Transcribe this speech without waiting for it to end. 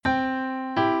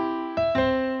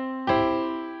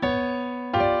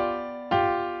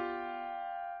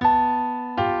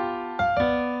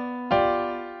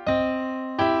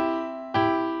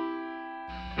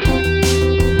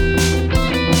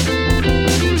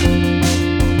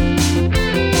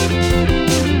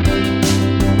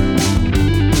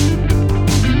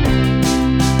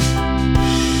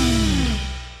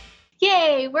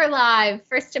5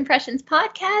 First Impressions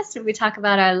podcast, where we talk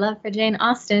about our love for Jane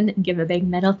Austen and give a big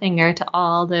middle finger to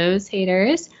all those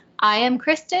haters. I am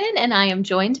Kristen, and I am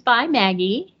joined by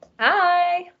Maggie.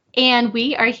 Hi. And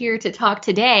we are here to talk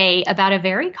today about a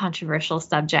very controversial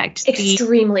subject.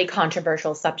 Extremely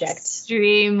controversial subject.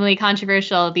 Extremely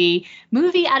controversial. The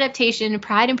movie adaptation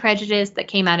Pride and Prejudice that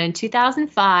came out in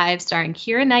 2005, starring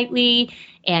Keira Knightley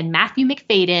and Matthew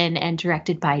Macfadyen, and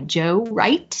directed by Joe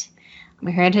Wright.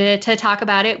 We're here to talk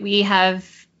about it. We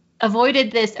have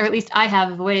avoided this, or at least I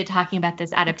have avoided talking about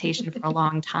this adaptation for a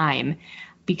long time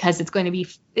because it's going to be,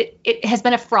 it has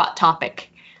been a fraught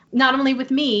topic, not only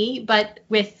with me, but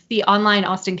with the online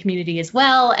Austen community as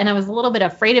well. And I was a little bit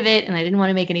afraid of it, and I didn't want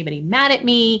to make anybody mad at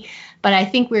me. But I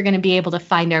think we're going to be able to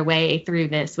find our way through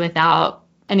this without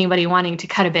anybody wanting to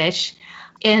cut a bitch.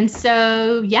 And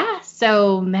so,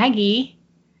 so Maggie,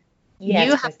 yes,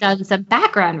 you have done some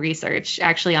background research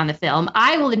actually on the film.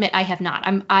 I will admit I have not.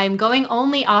 I'm going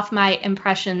only off my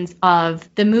impressions of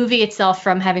the movie itself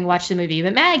from having watched the movie.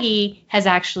 But Maggie has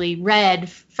actually read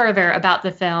further about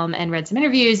the film and read some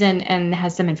interviews and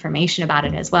has some information about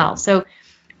it as well. So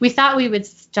we thought we would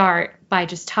start by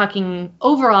just talking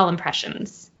overall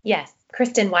impressions. Yes.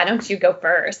 Kristen, why don't you go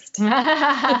first? Well,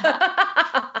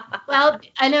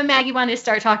 I know Maggie wanted to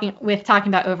start talking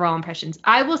about overall impressions.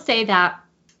 I will say that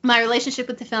my relationship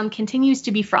with the film continues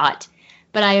to be fraught,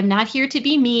 but I am not here to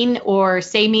be mean or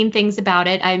say mean things about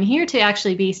it. I'm here to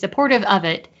actually be supportive of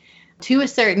it to a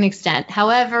certain extent.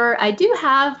 However, I do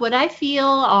have what I feel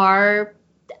are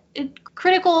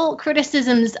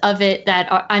criticisms of it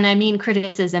and I mean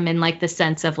criticism in like the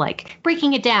sense of like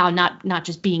breaking it down, not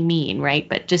just being mean, right?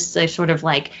 But just a sort of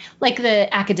like the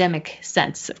academic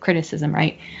sense of criticism,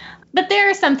 right? But there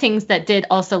are some things that did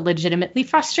also legitimately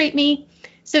frustrate me.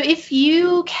 So if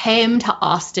you came to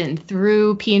Austen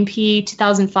through P&P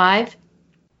 2005,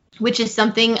 which is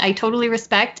something I totally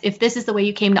respect, if this is the way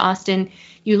you came to Austen,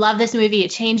 you love this movie,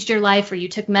 it changed your life, or you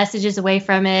took messages away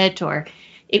from it, or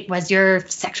it was your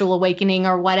sexual awakening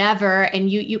or whatever, and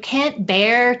you can't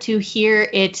bear to hear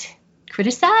it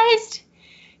criticized,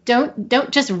 don't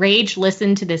just rage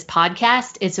listen to this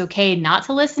podcast. It's okay not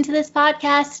to listen to this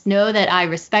podcast. Know that I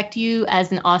respect you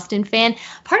as an Austen fan.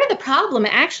 Part of the problem,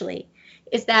 actually,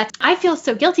 is that I feel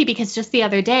so guilty because just the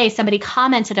other day, somebody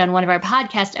commented on one of our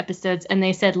podcast episodes and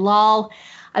they said, lol,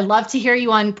 I love to hear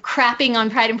you on crapping on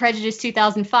Pride and Prejudice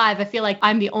 2005. I feel like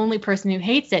I'm the only person who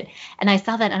hates it. And I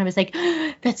saw that and I was like,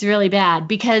 that's really bad,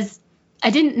 because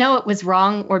I didn't know it was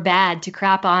wrong or bad to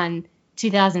crap on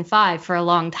 2005 for a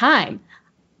long time.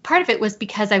 Part of it was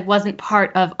because I wasn't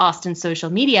part of Austen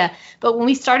social media. But when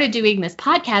we started doing this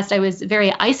podcast, I was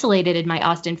very isolated in my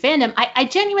Austen fandom. I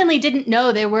genuinely didn't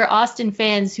know there were Austen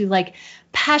fans who like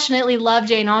passionately love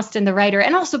Jane Austen, the writer,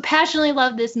 and also passionately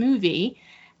love this movie.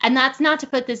 And that's not to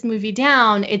put this movie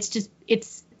down. It's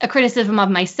a criticism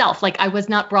of myself. Like I was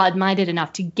not broad-minded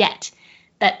enough to get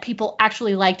that people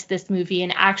actually liked this movie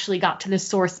and actually got to the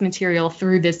source material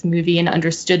through this movie and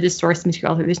understood the source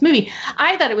material through this movie.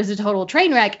 I thought it was a total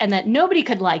train wreck and that nobody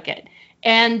could like it.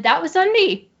 And that was on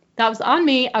me. That was on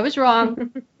me. I was wrong.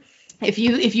 If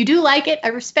you do like it, I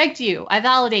respect you. I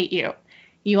validate you.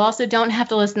 You also don't have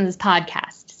to listen to this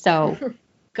podcast. So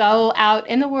go out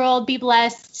in the world, be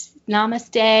blessed.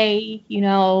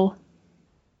 Namaste.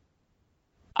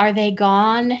 Are they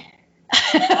gone?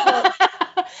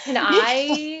 Can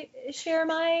I share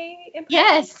my impressions?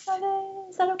 Yes.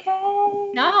 Is that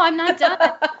okay? No, I'm not done.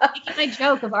 Making my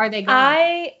joke of are they gone?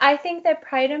 I think that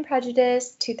Pride and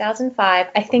Prejudice 2005,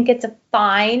 I think it's a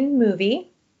fine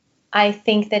movie. I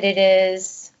think that it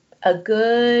is a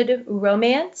good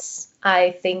romance. I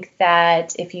think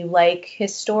that if you like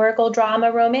historical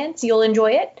drama romance, you'll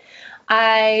enjoy it.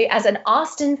 As an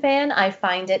Austen fan, I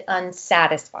find it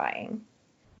unsatisfying.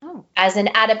 Oh. As an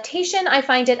adaptation, I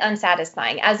find it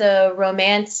unsatisfying. As a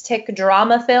romantic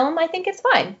drama film, I think it's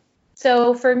fine.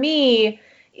 So for me,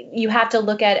 you have to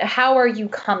look at how are you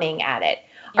coming at it?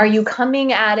 Yes. Are you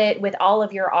coming at it with all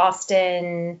of your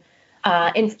Austen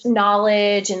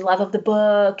knowledge and love of the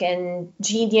book and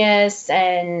genius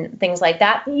and things like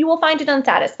that? You will find it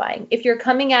unsatisfying. If you're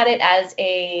coming at it as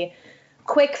a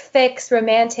quick fix,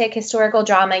 romantic, historical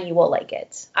drama, you will like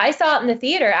it. I saw it in the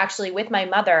theater actually with my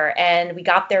mother, and we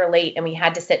got there late and we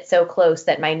had to sit so close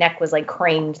that my neck was like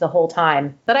craned the whole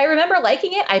time. But I remember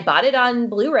liking it. I bought it on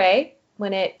Blu-ray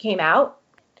when it came out.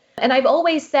 And I've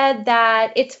always said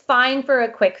that it's fine for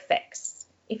a quick fix.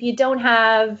 If you don't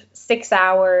have 6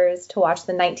 hours to watch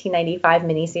the 1995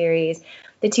 miniseries,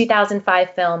 the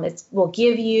 2005 film will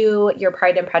give you your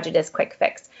Pride and Prejudice quick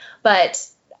fix. But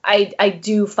I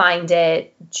do find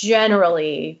it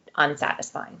generally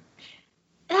unsatisfying.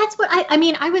 That's what I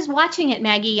mean, I was watching it,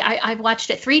 Maggie. I've watched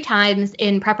it 3 times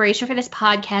in preparation for this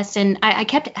podcast, and I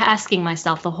kept asking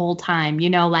myself the whole time,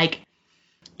 like,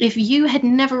 if you had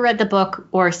never read the book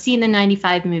or seen the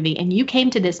 95 movie and you came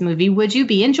to this movie, would you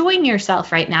be enjoying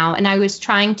yourself right now? And I was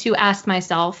trying to ask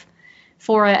myself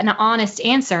for an honest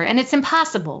answer, and it's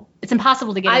impossible. It's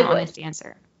impossible to get an honest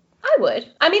answer. I would.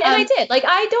 I mean, and I did. Like,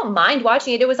 I don't mind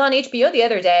watching it. It was on HBO the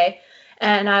other day.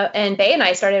 And Bae and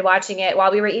I started watching it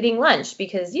while we were eating lunch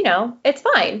because, it's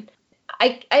fine.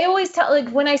 I always tell, like,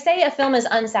 when I say a film is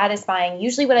unsatisfying,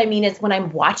 usually what I mean is when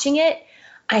I'm watching it,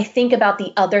 I think about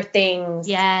the other things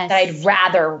that I'd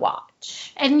rather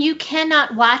watch. And you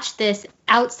cannot watch this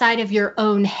outside of your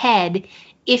own head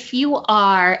if you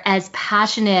are as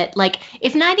passionate. Like,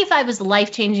 if 95 was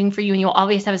life-changing for you and you'll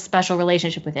always have a special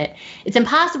relationship with it, it's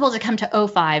impossible to come to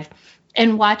 05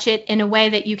 and watch it in a way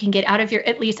that you can get out of your,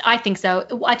 at least I think so,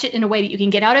 watch it in a way that you can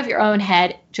get out of your own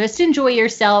head, just enjoy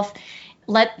yourself,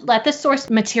 let the source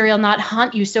material not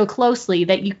haunt you so closely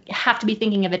that you have to be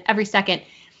thinking of it every second.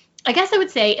 I guess I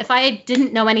would say if I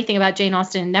didn't know anything about Jane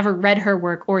Austen and never read her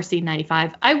work or seen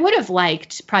 95, I would have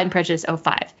liked Pride and Prejudice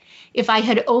 05. If I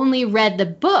had only read the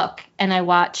book and I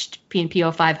watched P&P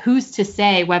 05, who's to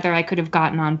say whether I could have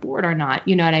gotten on board or not?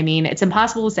 You know what I mean? It's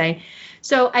impossible to say.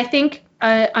 So I think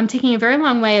I'm taking a very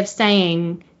long way of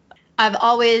saying I've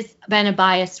always been a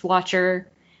biased watcher,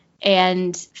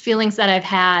 and feelings that I've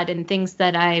had and things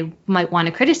that I might want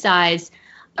to criticize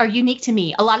are unique to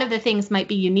me. A lot of the things might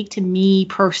be unique to me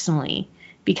personally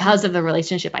because of the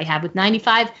relationship I have with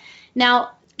 95.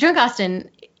 Now, Drunk Austen,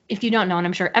 if you don't know, and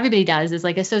I'm sure everybody does, is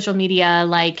like a social media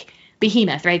like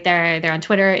behemoth, right? They're on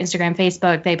Twitter, Instagram,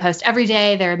 Facebook. They post every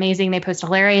day. They're amazing. They post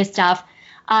hilarious stuff.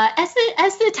 As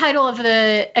the title of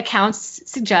the accounts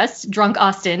suggests, Drunk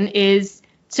Austen is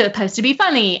supposed to be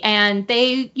funny, and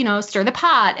they, stir the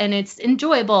pot, and it's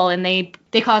enjoyable, and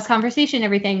they cause conversation and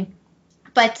everything.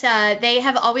 But they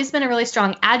have always been a really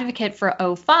strong advocate for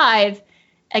 05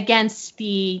 against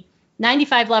the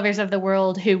 95 lovers of the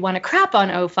world who want to crap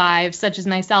on 05, such as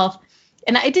myself.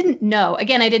 And I didn't know,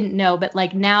 but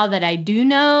like now that I do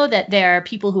know that there are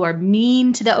people who are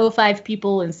mean to the 05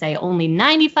 people and say only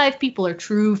 95 people are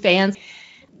true fans.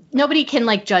 Nobody can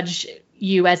like judge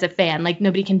you as a fan. Like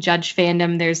nobody can judge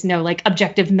fandom. There's no like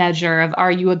objective measure of,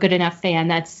 are you a good enough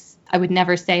fan? I would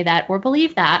never say that or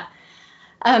believe that.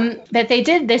 That they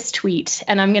did this tweet,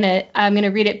 and I'm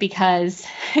gonna read it because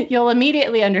you'll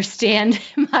immediately understand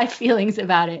my feelings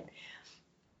about it.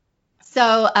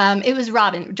 So it was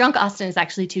Robin. Drunk Austen is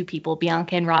actually 2 people,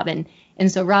 Bianca and Robin. And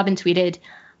so Robin tweeted,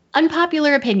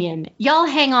 "Unpopular opinion. Y'all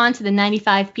hang on to the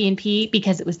 95 P&P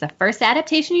because it was the first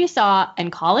adaptation you saw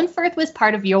and Colin Firth was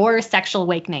part of your sexual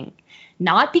awakening.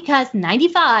 Not because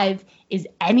 95 is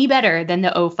any better than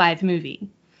the 05 movie.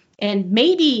 And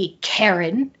maybe,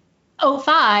 Karen,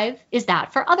 05 is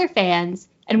that for other fans,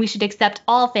 and we should accept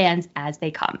all fans as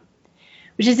they come."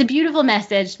 Which is a beautiful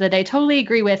message that I totally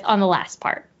agree with on the last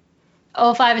part.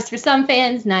 05 is for some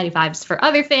fans, 95 is for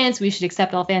other fans. We should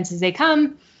accept all fans as they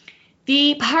come.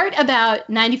 The part about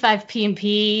 95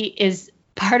 P&P is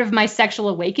part of my sexual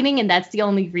awakening, and that's the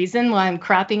only reason why I'm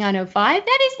crapping on 05.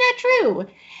 That is not true.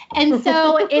 And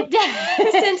so it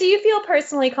Kristen, do you feel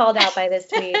personally called out by this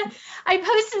tweet? I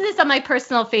posted this on my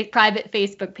personal private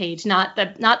Facebook page, not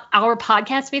our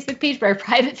podcast Facebook page, but our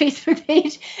private Facebook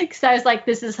page, because I was like,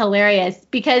 this is hilarious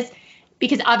because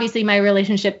obviously my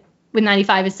relationship with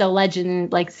 95 is so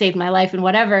legend, like saved my life and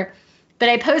whatever. But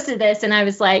I posted this and I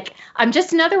was like, I'm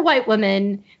just another white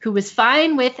woman who was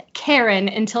fine with Karen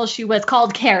until she was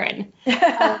called Karen.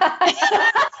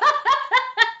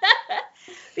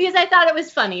 Because I thought it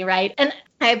was funny, right? And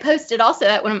I posted also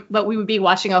that when we would be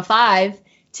watching 05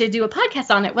 to do a podcast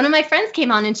on it. One of my friends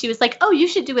came on and she was like, oh, you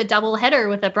should do a double header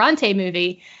with a Bronte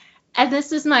movie. And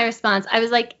this was my response. I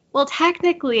was like, well,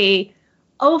 technically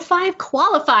 05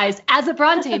 qualifies as a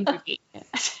Bronte movie.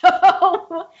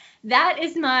 So that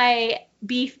is my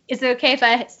beef. Is it okay if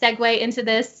I segue into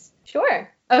this?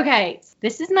 Sure. Okay.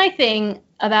 This is my thing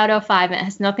about 05. It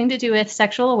has nothing to do with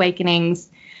sexual awakenings.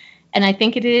 And I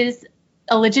think it is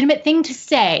a legitimate thing to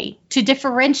say to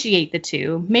differentiate the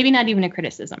two. Maybe not even a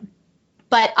criticism.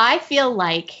 But I feel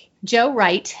like Joe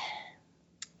Wright,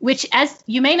 which as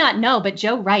you may not know, but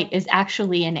Joe Wright is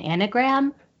actually an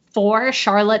anagram for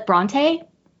Charlotte Bronte.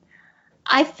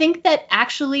 I think that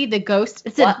actually the ghost...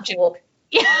 It's a joke.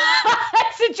 Yeah,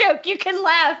 it's a joke. You can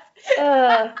laugh.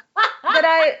 But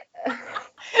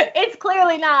It's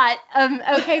clearly not.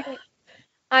 Okay.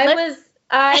 I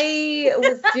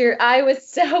I was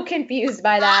so confused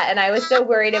by that, and I was so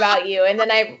worried about you. And then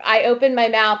I opened my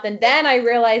mouth, and then I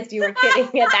realized you were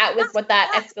kidding, and that was what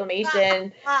that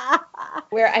exclamation,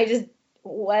 where I just,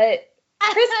 what?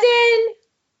 Kristen!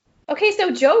 Okay,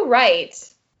 so Joe Wright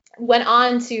went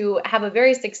on to have a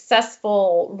very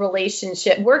successful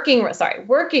working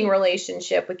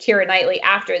relationship with Keira Knightley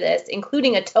after this,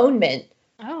 including Atonement.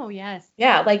 Oh, yes.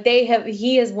 Yeah, like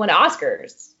he has won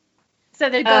Oscars. So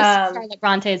they're both Charlotte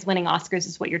Bronte is winning Oscars,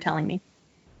 is what you're telling me.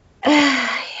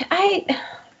 I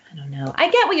don't know. I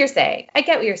get what you're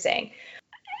saying.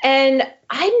 And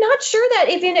I'm not sure that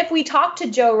even if we talked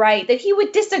to Joe Wright, that he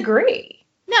would disagree.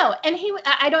 No, and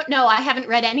I don't know. I haven't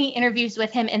read any interviews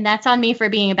with him, and that's on me for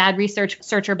being a bad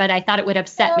researcher, but I thought it would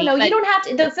upset me. No, you don't have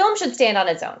to. The film should stand on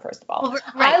its own, first of all. Well,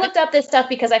 right. I looked up this stuff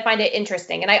because I find it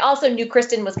interesting, and I also knew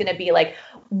Kristen was going to be like,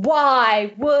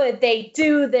 why would they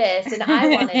do this? And I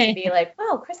wanted to be like,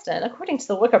 well, Kristen, according to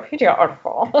the Wikipedia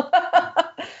article.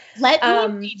 Let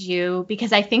me read you,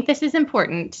 because I think this is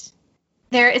important.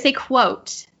 There is a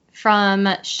quote from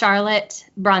Charlotte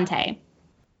Bronte.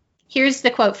 Here's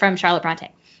the quote from Charlotte Bronte.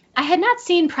 I had not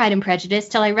seen Pride and Prejudice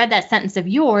till I read that sentence of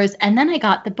yours, and then I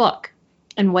got the book.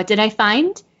 And what did I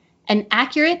find? An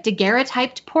accurate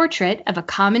daguerreotyped portrait of a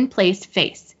commonplace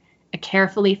face. A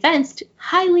carefully fenced,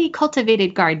 highly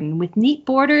cultivated garden with neat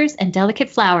borders and delicate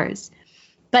flowers.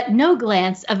 But no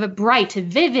glance of a bright,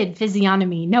 vivid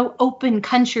physiognomy, no open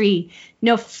country,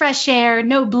 no fresh air,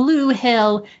 no blue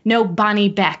hill, no bonny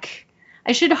beck.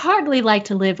 I should hardly like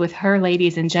to live with her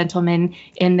ladies and gentlemen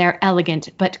in their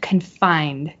elegant but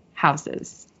confined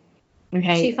houses.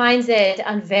 Okay. She finds it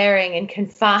unvarying and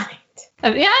confined.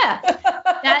 Yeah.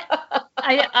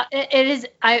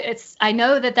 I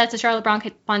know that that's a Charlotte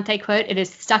Bronte quote. It is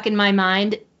stuck in my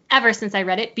mind ever since I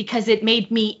read it, because it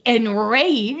made me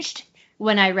enraged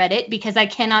when I read it, because I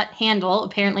cannot handle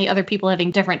apparently other people having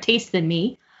different tastes than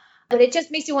me. But it just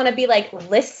makes you want to be like,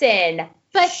 listen,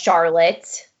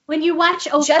 Charlotte. When you watch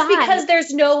 05, just because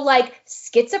there's no like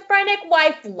schizophrenic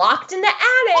wife locked in the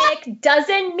attic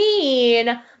doesn't mean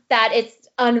that it's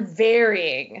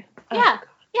unvarying. Yeah.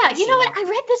 Yeah. You know what? I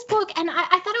read this book and I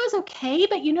thought it was okay,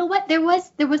 but you know what? There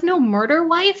was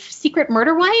no secret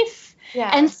murder wife.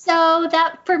 Yeah. And so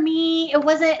that for me, it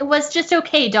was just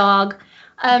okay, dog.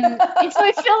 And so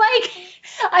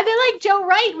I feel like Joe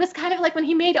Wright was kind of like, when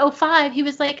he made 05, he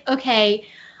was like, okay,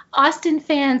 Austen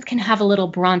fans can have a little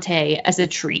Bronte as a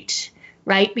treat,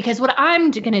 right? Because what I'm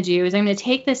going to do is I'm going to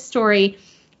take this story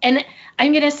and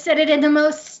I'm going to set it in the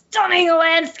most stunning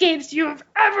landscapes you've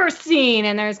ever seen.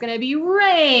 And there's going to be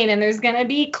rain, and there's going to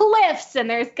be cliffs, and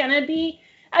there's going to be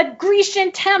a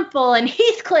Grecian temple, and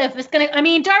Heathcliff is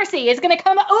Darcy is going to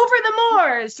come over the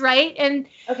moors, right? And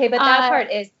okay, but that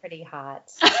part is pretty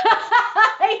hot.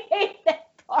 I hate that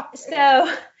part.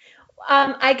 So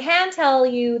I can tell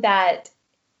you that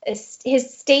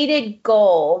his stated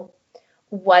goal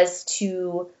was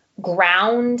to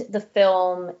ground the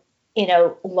film in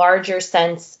a larger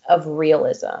sense of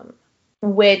realism,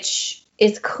 which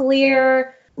is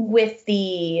clear with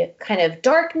the kind of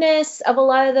darkness of a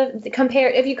lot of if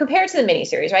you compare it to the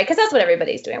miniseries, right? Because that's what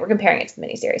everybody's doing. We're comparing it to the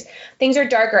miniseries. Things are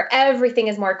darker. Everything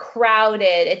is more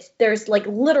crowded. There's like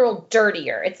literal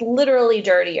dirtier. It's literally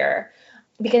dirtier,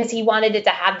 because he wanted it to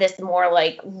have this more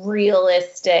like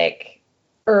realistic,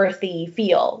 earthy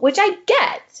feel, which I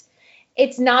get.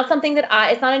 It's not something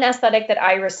it's not an aesthetic that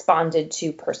I responded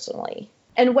to personally.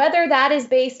 And whether that is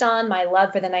based on my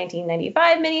love for the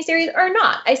 1995 miniseries or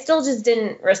not, I still just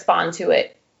didn't respond to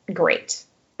it great.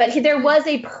 But there was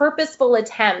a purposeful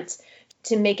attempt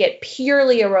to make it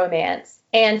purely a romance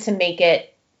and to make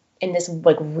it in this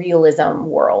like realism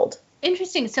world.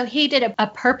 Interesting. So he did a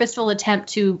purposeful attempt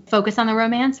to focus on the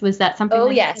romance. Was that something? Oh,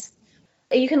 yes.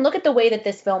 You can look at the way that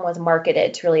this film was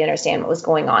marketed to really understand what was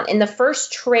going on. In the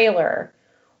first trailer,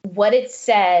 what it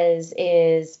says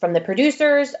is from the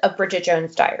producers of Bridget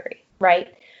Jones' Diary,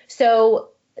 right?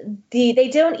 So they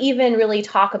don't even really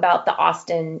talk about the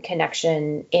Austen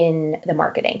connection in the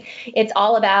marketing. It's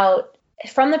all about,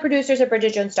 from the producers of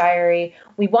Bridget Jones' Diary,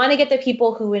 we want to get the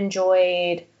people who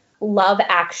enjoyed Love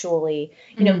Actually.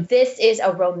 This is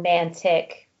a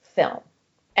romantic film.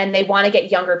 And they want to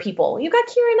get younger people. You got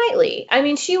Keira Knightley. I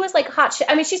mean, she was like hot shit.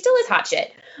 I mean, she still is hot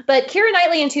shit. But Keira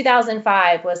Knightley in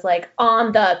 2005 was like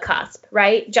on the cusp,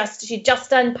 right? She just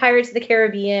done Pirates of the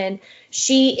Caribbean.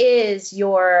 She is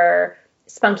your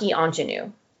spunky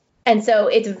ingenue. And so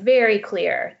it's very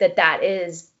clear that that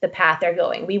is the path they're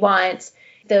going. We want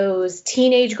those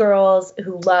teenage girls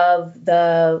who love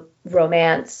the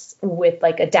romance with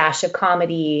like a dash of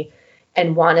comedy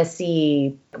and want to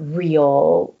see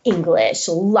real English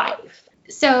life.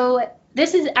 So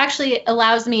this is actually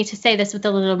allows me to say this with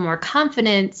a little more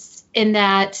confidence in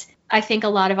that I think a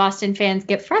lot of Austen fans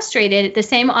get frustrated, the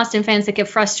same Austen fans that get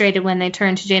frustrated when they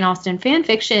turn to Jane Austen fan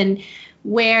fiction,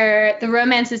 where the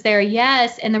romance is there,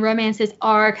 yes, and the romances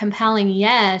are compelling,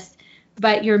 yes,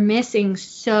 but you're missing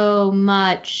so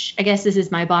much. I guess this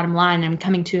is my bottom line. I'm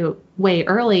coming to it way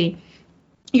early.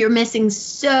 You're missing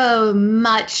so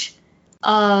much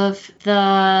of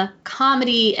the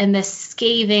comedy and the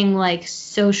scathing, like,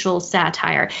 social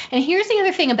satire. And here's the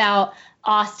other thing about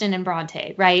Austen and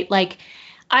Bronte, right? Like,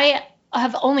 I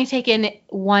have only taken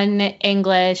one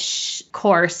English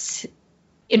course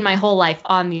in my whole life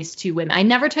on these two women. I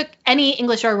never took any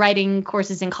English or writing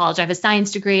courses in college. I have a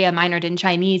science degree, I minored in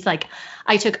Chinese. Like,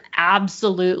 I took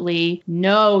absolutely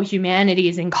no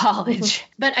humanities in college.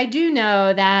 But I do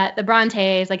know that the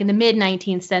Brontes, like in the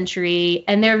mid-19th century,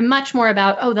 and they're much more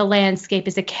about, the landscape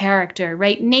is a character,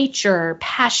 right? Nature,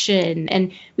 passion.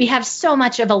 And we have so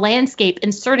much of a landscape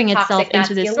inserting itself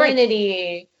into this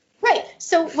story. Right.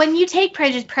 So when you take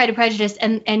Pride and Prejudice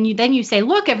and then you say,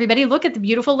 look, everybody, look at the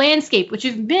beautiful landscape, what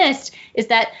you've missed is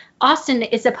that Austen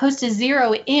is supposed to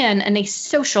zero in on a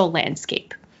social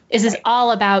landscape. This is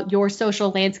all about your social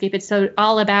landscape. It's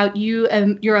all about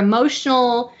you, your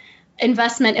emotional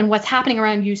investment in what's happening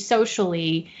around you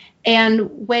socially.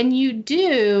 And when you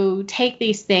do take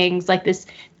these things like this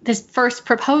first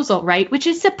proposal, right, which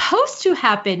is supposed to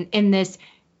happen in this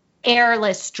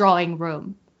airless drawing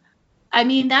room. I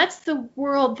mean, that's the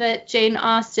world that Jane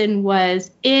Austen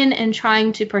was in and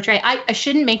trying to portray. I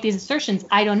shouldn't make these assertions.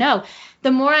 I don't know.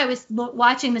 The more I was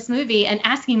watching this movie and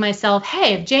asking myself,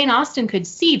 hey, if Jane Austen could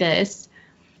see this,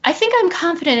 I think I'm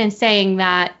confident in saying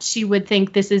that she would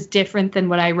think this is different than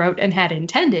what I wrote and had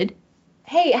intended.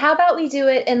 Hey, how about we do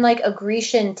it in like a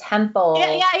Grecian temple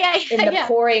in the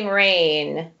pouring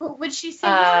rain? Would she say,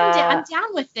 I'm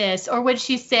down with this? Or would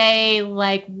she say,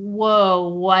 like, whoa,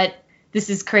 what? This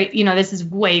is crazy. You know, this is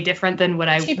way different than what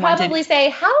I wanted. She'd probably say,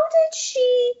 how did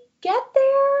she get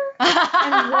there?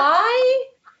 And why?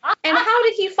 And how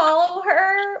did he follow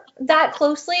her that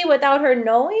closely without her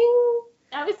knowing?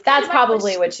 That's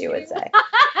probably what she would say.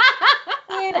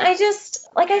 And I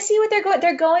see what they're going.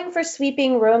 They're going for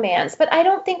sweeping romance, but I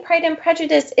don't think Pride and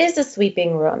Prejudice is a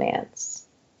sweeping romance.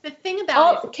 The thing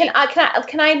about can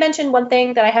I mention one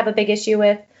thing that I have a big issue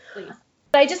with? Please.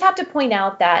 I just have to point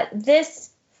out that this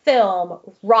film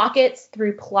rockets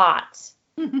through plot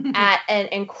at an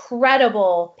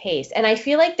incredible pace. And I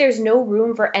feel like there's no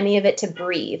room for any of it to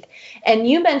breathe. And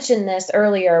you mentioned this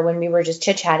earlier when we were just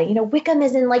chit-chatting. Wickham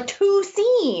is in like 2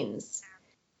 scenes.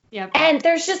 Yeah. And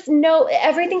there's just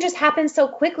everything just happens so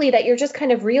quickly that you're just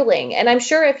kind of reeling. And I'm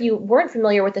sure if you weren't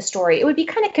familiar with the story, it would be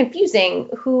kind of confusing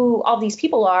who all these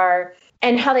people are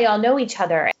and how they all know each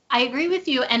other. I agree with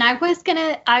you. And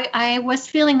I was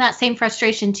feeling that same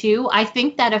frustration too. I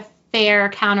think that a fair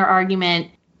counter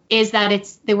argument is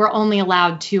that they were only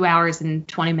allowed 2 hours and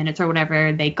 20 minutes or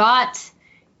whatever they got.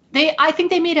 I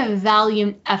think they made a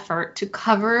valiant effort to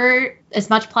cover as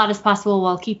much plot as possible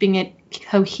while keeping it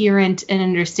coherent and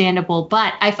understandable.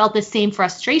 But I felt the same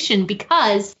frustration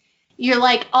because you're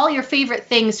like, all your favorite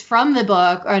things from the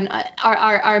book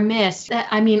are missed.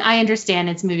 I mean, I understand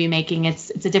it's movie making. It's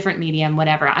a different medium,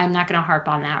 whatever. I'm not going to harp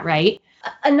on that, right?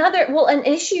 An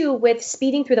issue with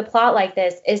speeding through the plot like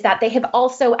this is that they have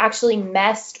also actually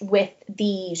messed with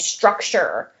the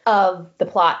structure of the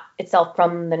plot itself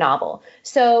from the novel.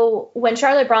 So when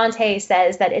Charlotte Bronte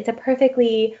says that it's a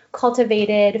perfectly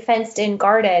cultivated, fenced-in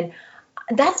garden,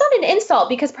 that's not an insult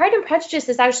because Pride and Prejudice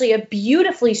is actually a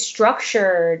beautifully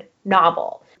structured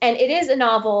novel. And it is a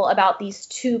novel about these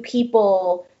two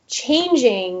people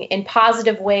changing in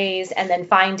positive ways and then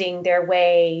finding their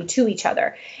way to each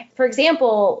other. For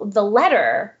example, the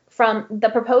letter from the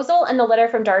proposal and the letter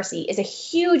from Darcy is a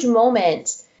huge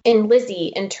moment in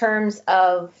Lizzie in terms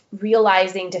of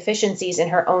realizing deficiencies in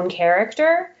her own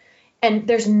character. And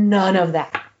there's none of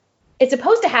that. It's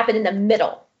supposed to happen in the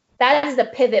middle. That is the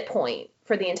pivot point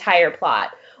for the entire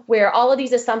plot, where all of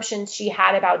these assumptions she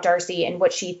had about Darcy and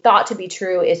what she thought to be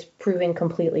true is proven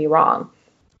completely wrong.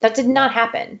 That did not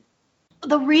happen.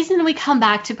 The reason we come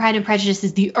back to Pride and Prejudice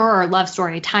is the love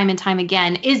story time and time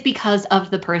again is because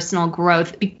of the personal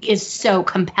growth is so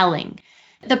compelling.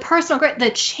 The personal growth,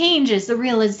 the changes, the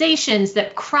realizations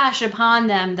that crash upon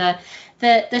them,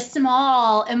 the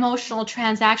small emotional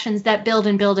transactions that build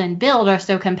and build and build are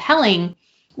so compelling.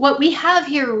 What we have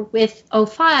here with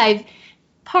 05,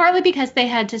 partly because they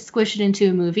had to squish it into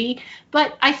a movie,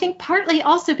 but I think partly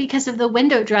also because of the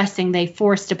window dressing they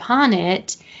forced upon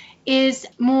it, is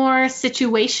more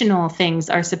situational things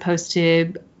are supposed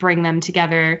to bring them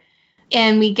together.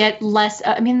 and we get less.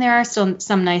 I mean, there are still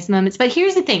some nice moments, but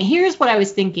here's the thing. Here's what I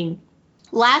was thinking.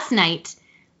 Last night,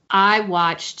 I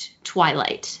watched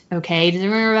Twilight. Okay, does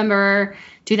anyone remember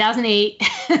 2008?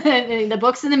 The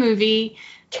books and the movie.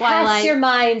 Twilight. Cast your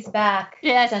minds back,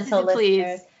 yes, gentle please.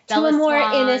 listeners, to Bella a more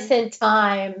Swan. innocent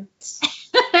time.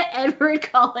 Edward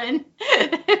Cullen.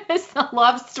 It was the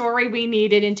love story we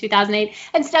needed in 2008.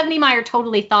 And Stephenie Meyer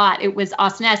totally thought it was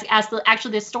Austen-esque.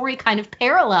 Actually, the story kind of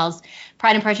parallels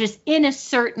Pride and Prejudice in a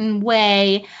certain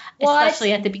way,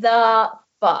 especially at the beginning. The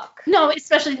fuck? No,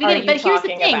 especially at the beginning. But here's the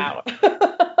thing.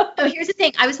 Oh, here's the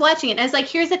thing. I was watching it, and I was like,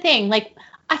 here's the thing. Like,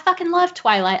 I fucking love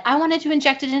Twilight. I wanted to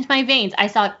inject it into my veins. I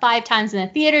saw it 5 times in the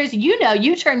theaters. You know,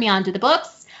 you turned me on to the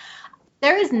books.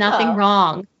 There is nothing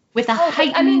wrong with a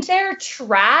heightened... I mean, they're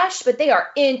trash, but they are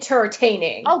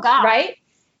entertaining. Oh, God. Right?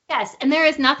 Yes, and there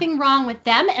is nothing wrong with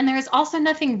them, and there is also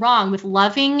nothing wrong with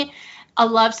loving a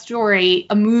love story,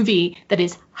 a movie that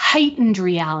is heightened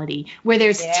reality, where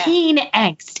there's teen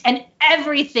angst, and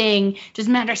everything just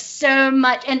matters so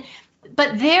much.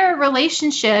 But their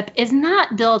relationship is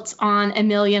not built on a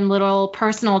million little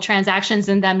personal transactions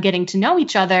and them getting to know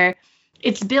each other.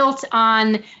 It's built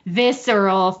on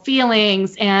visceral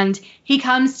feelings, and he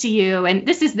comes to you, and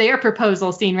this is their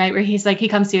proposal scene, right? Where he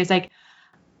comes to you, he's like,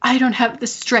 I don't have the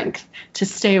strength to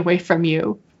stay away from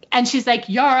you. And she's like,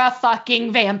 you're a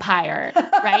fucking vampire,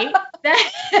 right?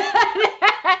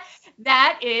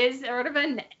 That is sort of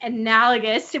an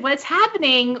analogous to what's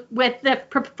happening with the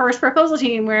first proposal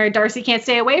team, where Darcy can't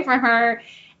stay away from her.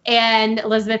 And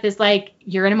Elizabeth is like,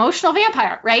 you're an emotional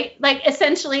vampire, right? Like,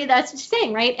 essentially, that's what she's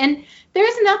saying, right? And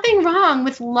there's nothing wrong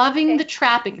with loving the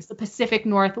trappings, the Pacific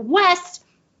Northwest,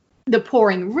 the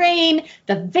pouring rain,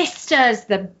 the vistas,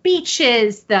 the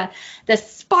beaches, the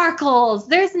sparkles.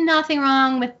 There's nothing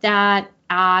wrong with that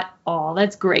at all.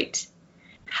 That's great.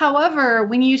 However,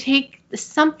 when you take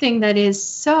something that is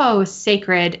so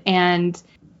sacred and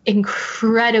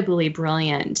incredibly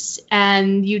brilliant,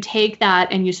 and you take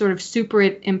that and you sort of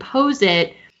superimpose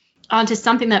it onto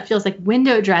something that feels like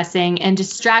window dressing and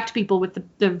distract people with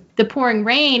the pouring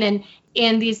rain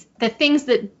and the things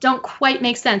that don't quite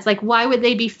make sense. Like, why would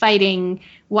they be fighting?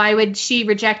 Why would she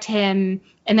reject him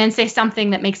and then say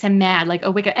something that makes him mad, like,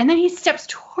 oh, wicked? And then he steps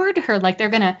toward her like they're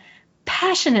gonna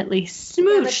passionately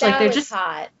smooch, like they're just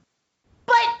hot.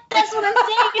 But that's what I'm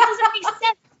saying. It doesn't make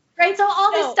sense, right? So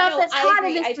all this stuff that's hot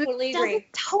in this movie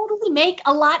doesn't totally make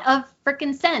a lot of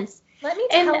freaking sense. Let me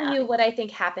tell you what I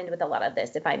think happened with a lot of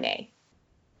this, if I may.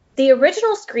 The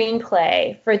original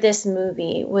screenplay for this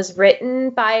movie was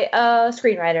written by a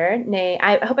screenwriter named,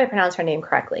 I hope I pronounced her name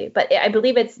correctly, but I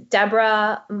believe it's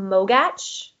Deborah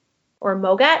Mogach,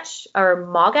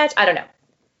 I don't know,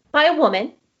 by a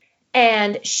woman.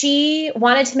 And she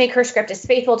wanted to make her script as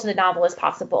faithful to the novel as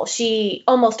possible.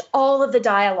 Almost all of the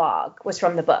dialogue was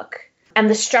from the book, and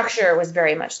the structure was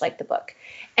very much like the book.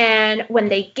 And when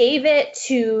they gave it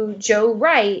to Joe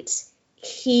Wright,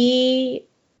 he,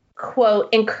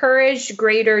 quote, encouraged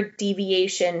greater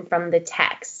deviation from the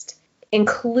text,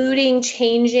 including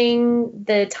changing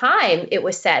the time it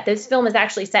was set. This film is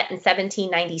actually set in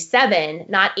 1797,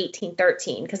 not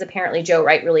 1813, because apparently Joe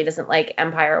Wright really doesn't like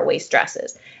empire waist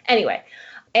dresses. Anyway,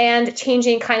 and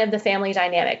changing kind of the family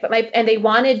dynamic. And they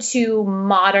wanted to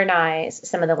modernize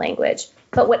some of the language.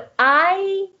 But what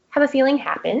I have a feeling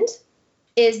happened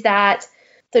is that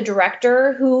the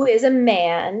director, who is a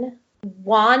man,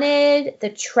 wanted the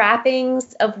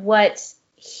trappings of what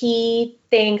he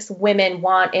thinks women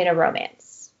want in a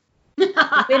romance.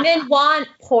 Women want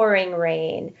pouring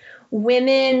rain.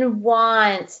 Women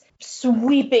want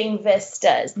sweeping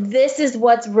vistas. This is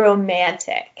what's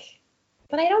romantic.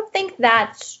 But I don't think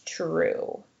that's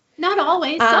true. Not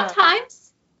always. Sometimes.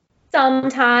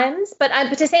 But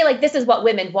to say, like, this is what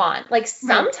women want. Like,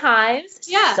 sometimes.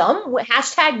 Yeah.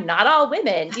 Hashtag not all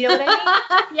women. Do you know what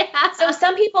I mean? Yeah. So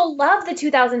some people love the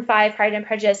 2005 Pride and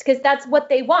Prejudice because that's what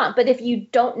they want. But if you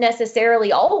don't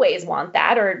necessarily always want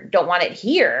that or don't want it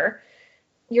here,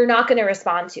 you're not going to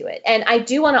respond to it. And I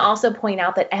do want to also point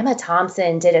out that Emma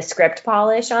Thompson did a script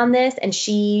polish on this, and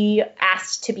she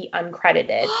asked to be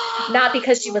uncredited. Not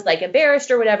because she was, like,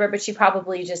 embarrassed or whatever, but she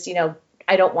probably just,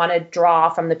 I don't want to draw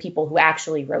from the people who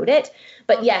actually wrote it.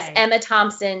 But yes, Emma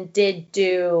Thompson did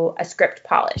do a script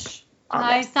polish on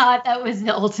this. I thought that was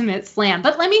the ultimate slam.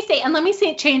 But let me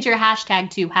say, change your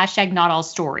hashtag to hashtag not all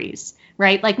stories,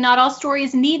 right? Like, not all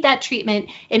stories need that treatment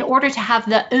in order to have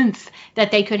the oomph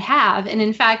that they could have. And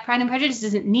in fact, Pride and Prejudice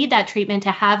doesn't need that treatment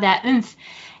to have that oomph.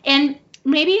 And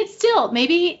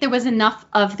maybe there was enough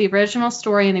of the original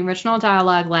story and the original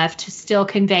dialogue left to still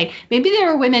convey. Maybe there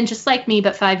were women just like me,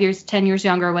 but 5 years, 10 years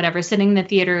younger or whatever, sitting in the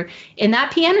theater in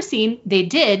that piano scene. They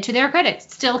did, to their credit,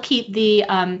 still keep the,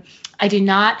 I do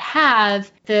not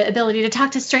have the ability to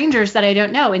talk to strangers that I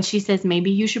don't know. And she says,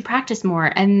 maybe you should practice more.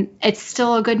 And it's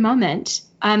still a good moment.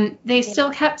 They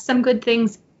still kept some good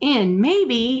things in,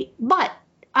 maybe, but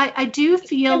I do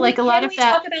feel like a lot of that. Can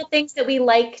we talk about things that we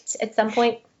liked at some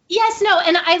point? Yes, no,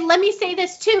 and let me say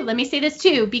this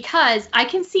too, because I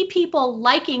can see people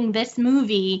liking this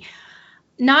movie,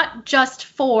 not just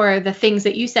for the things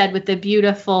that you said with the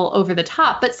beautiful over the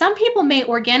top, but some people may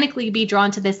organically be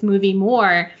drawn to this movie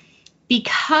more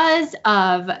because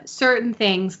of certain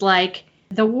things like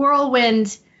the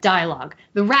whirlwind dialogue,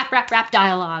 the rap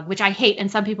dialogue, which I hate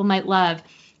and some people might love.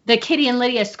 The Kitty and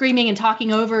Lydia screaming and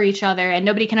talking over each other and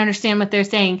nobody can understand what they're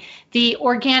saying. The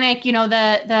organic,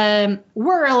 the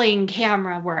whirling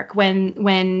camera work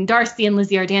when Darcy and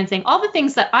Lizzie are dancing, all the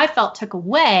things that I felt took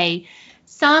away,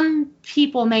 some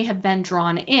people may have been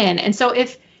drawn in. And so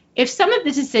if some of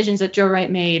the decisions that Joe Wright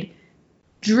made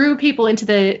drew people into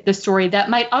the story that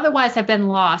might otherwise have been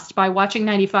lost by watching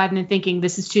 95 and then thinking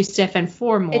this is too stiff and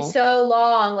formal. It's so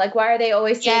long. Like, why are they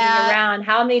always changing around?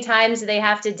 How many times do they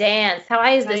have to dance?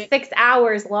 Why is this 6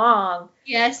 hours long?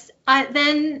 Yes.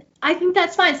 Then I think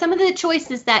that's fine. Some of the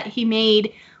choices that he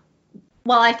made,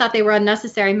 while I thought they were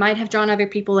unnecessary, might have drawn other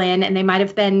people in, and they might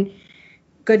have been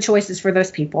good choices for those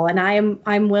people. And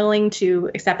I'm willing to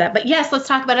accept that. But yes, let's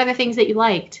talk about other things that you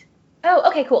liked. Oh,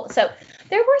 okay, cool. So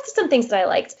there were some things that I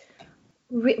liked.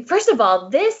 First of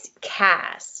all, this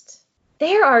cast,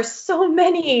 there are so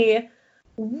many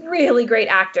really great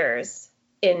actors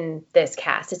in this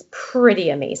cast. It's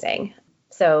pretty amazing.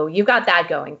 So you've got that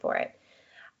going for it.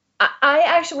 I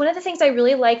actually, one of the things I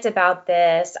really liked about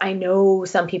this, I know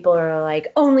some people are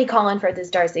like, only Colin Firth is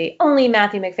Darcy, only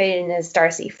Matthew Macfadyen is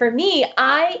Darcy. For me,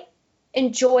 I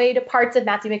enjoyed parts of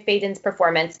Matthew Macfadyen's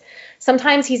performance.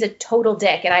 Sometimes he's a total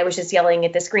dick, and I was just yelling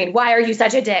at the screen, why are you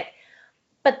such a dick?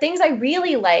 But things I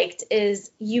really liked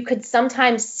is you could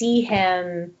sometimes see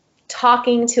him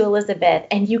talking to Elizabeth,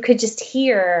 and you could just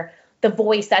hear the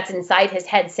voice that's inside his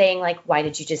head saying, like, why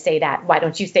did you just say that? Why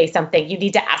don't you say something? You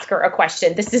need to ask her a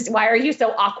question. Why are you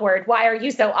so awkward? Why are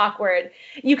you so awkward?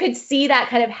 You could see that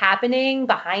kind of happening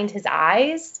behind his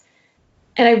eyes,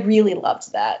 and I really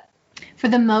loved that. For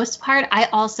the most part, I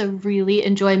also really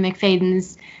enjoy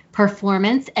Macfadyen's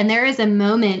performance. And there is a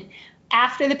moment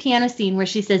after the piano scene where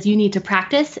she says, you need to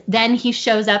practice. Then he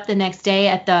shows up the next day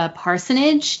at the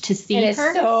parsonage to see her. It's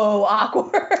so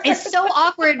awkward. It's so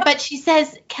awkward. But she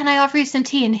says, can I offer you some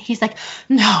tea? And he's like,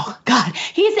 no, God.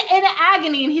 He's in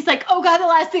agony. And he's like, oh, God, the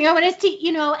last thing I want is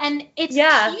tea, and it's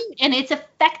cute. And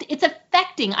it's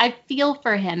affecting. I feel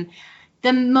for him.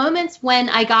 The moments when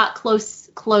I got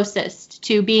closest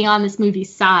to being on this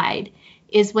movie's side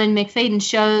is when Macfadyen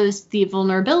shows the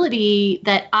vulnerability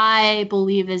that I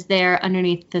believe is there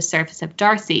underneath the surface of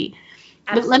Darcy.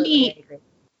 Absolutely.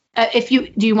 But let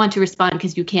me, do you want to respond?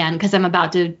 Because you can, because I'm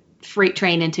about to freight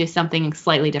train into something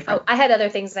slightly different. Oh, I had other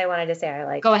things that I wanted to say I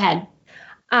like. Go ahead.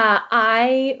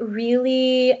 I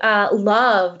really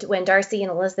loved when Darcy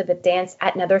and Elizabeth dance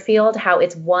at Netherfield, how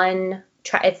it's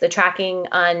it's the tracking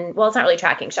it's not really a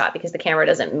tracking shot because the camera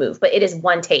doesn't move, but it is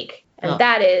one take. And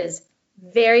that is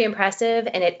very impressive.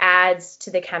 And it adds to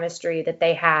the chemistry that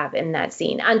they have in that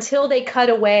scene until they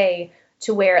cut away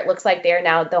to where it looks like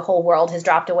the whole world has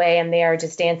dropped away and they are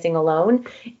just dancing alone.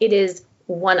 It is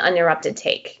one uninterrupted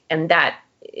take. And that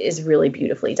is really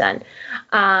beautifully done.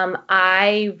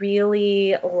 I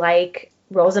really like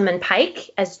Rosamund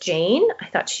Pike as Jane. I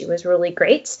thought she was really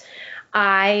great.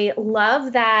 I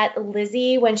love that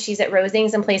Lizzie, when she's at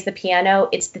Rosings and plays the piano,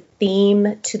 it's the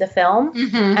theme to the film.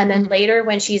 Mm-hmm, and then later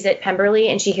when she's at Pemberley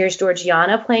and she hears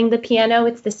Georgiana playing the piano,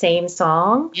 it's the same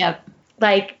song. Yep.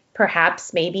 Like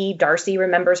perhaps maybe Darcy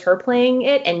remembers her playing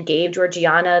it and gave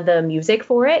Georgiana the music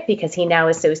for it because he now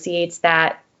associates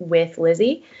that with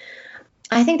Lizzie.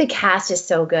 I think the cast is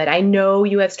so good. I know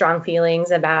you have strong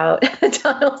feelings about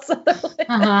Donald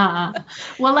Sutherland.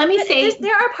 Well, let me say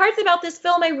there are parts about this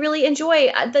film I really enjoy.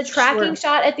 The tracking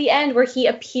shot at the end where he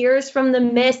appears from the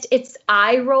mist, it's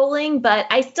eye-rolling, but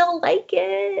I still like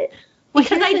it.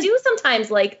 Because I do sometimes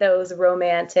like those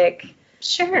romantic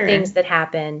things that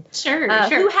happen. Sure.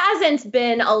 Who hasn't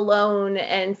been alone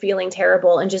and feeling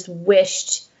terrible and just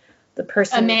wished the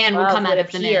person a man would come out of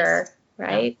the mist,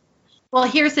 right? Yeah. Well,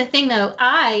 here's the thing, though.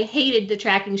 I hated the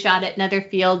tracking shot at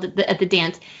Netherfield at the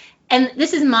dance. and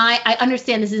I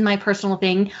understand this is my personal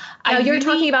thing. Now you're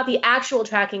talking about the actual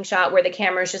tracking shot where the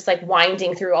camera is just like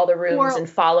winding through all the rooms and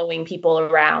following people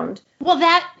around. Well,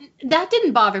 that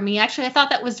didn't bother me. Actually, I thought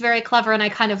that was very clever and I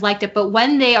kind of liked it. But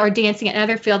when they are dancing at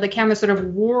Netherfield, the camera sort of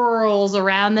whirls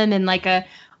around them in like a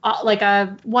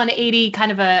 180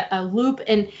 kind of a loop.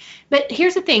 But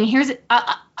here's the thing.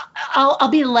 I'll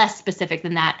be less specific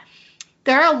than that.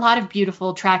 There are a lot of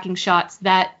beautiful tracking shots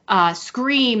that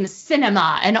scream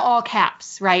cinema in all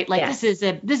caps, right? Like this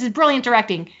is brilliant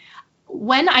directing.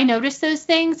 When I notice those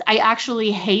things, I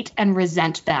actually hate and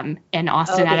resent them in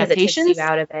Austen adaptations. It takes you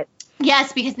out of it.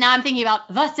 Yes, because now I'm thinking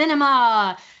about the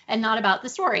cinema and not about the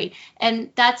story.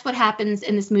 And that's what happens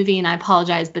in this movie, and I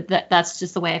apologize, but that's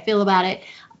just the way I feel about it.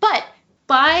 But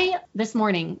by this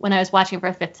morning, when I was watching it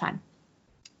for the fifth time,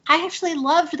 I actually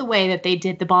loved the way that they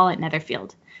did the ball at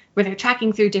Netherfield, where they're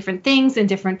tracking through different things and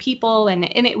different people, and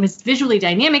it was visually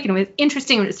dynamic, and it was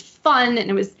interesting, and it was fun, and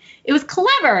it was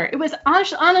clever. It was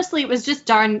honestly, it was just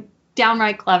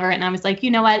downright clever, and I was like,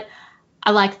 you know what?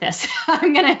 I like this.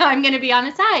 I'm gonna be on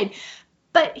the side.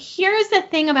 But here's the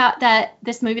thing about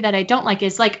this movie that I don't like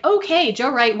is like, okay,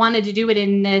 Joe Wright wanted to do it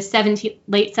in the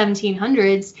late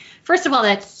 1700s. First of all,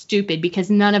 that's stupid because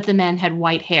none of the men had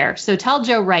white hair. So tell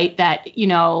Joe Wright that, you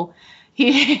know,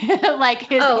 he like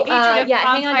his hatred of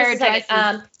hang on just a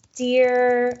second.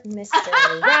 Dear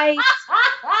Mr. Wright,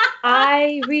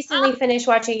 I recently finished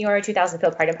watching your 2000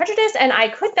 film Pride and Prejudice, and I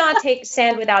could not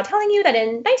stand without telling you that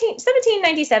in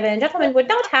 1797, gentlemen would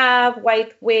not have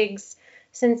white wigs.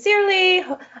 Sincerely,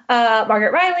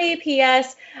 Margaret Riley,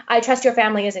 P.S. I trust your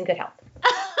family is in good health.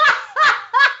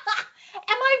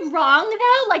 Am I wrong,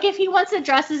 though? Like, if he wants to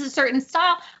dress as a certain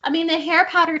style, I mean, the hair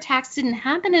powder tax didn't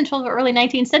happen until the early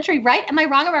 19th century, right? Am I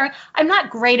wrong? I'm not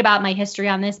great about my history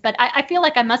on this, but I feel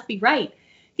like I must be right.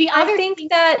 I think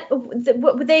that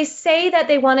they say that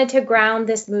they wanted to ground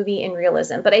this movie in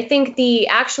realism, but I think the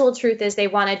actual truth is they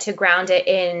wanted to ground it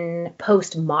in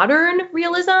postmodern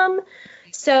realism.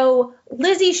 So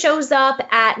Lizzie shows up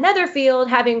at Netherfield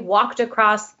having walked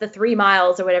across the 3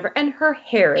 miles or whatever, and her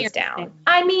hair is down.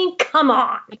 I mean, come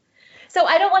on. So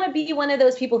I don't want to be one of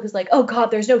those people who's like, oh,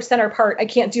 God, there's no center part. I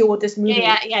can't deal with this movie.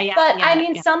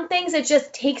 But some things, it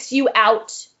just takes you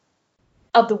out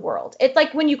of the world. It's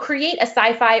like when you create a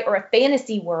sci-fi or a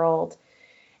fantasy world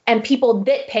and people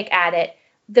nitpick at it,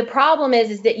 the problem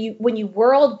is that when you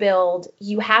world build,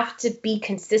 you have to be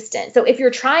consistent. So if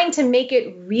you're trying to make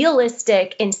it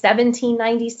realistic in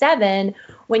 1797,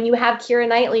 when you have Keira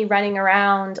Knightley running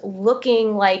around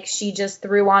looking like she just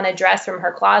threw on a dress from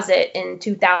her closet in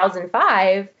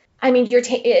 2005, I mean,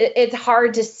 it's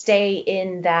hard to stay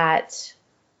in that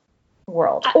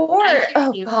world.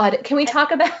 God, can we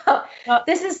talk about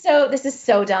this is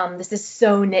so dumb, this is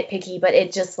so nitpicky, but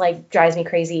it just like drives me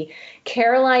crazy.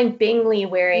 Caroline Bingley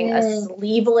wearing a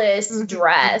sleeveless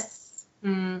dress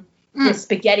with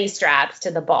spaghetti straps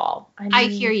to the ball. I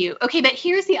hear you. Okay, but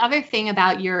here's the other thing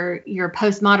about your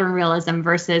postmodern realism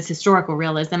versus historical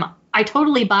realism. I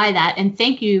totally buy that, and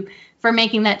thank you for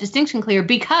making that distinction clear,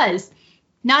 because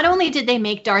not only did they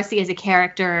make Darcy as a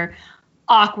character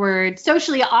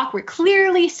socially awkward,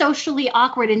 clearly socially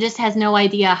awkward, and just has no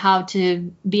idea how to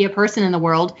be a person in the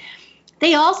world.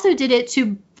 They also did it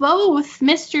to both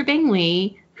Mr.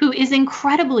 Bingley, who is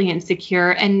incredibly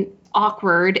insecure and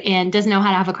awkward and doesn't know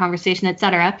how to have a conversation,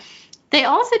 etc. They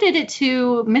also did it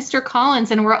to Mr.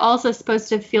 Collins, and we're also supposed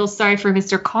to feel sorry for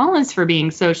Mr. Collins for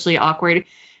being socially awkward,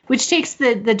 which takes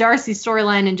the Darcy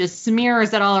storyline and just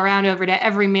smears it all around over to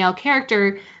every male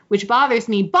character, which bothers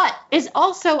me, but is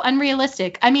also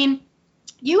unrealistic. I mean,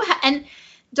 and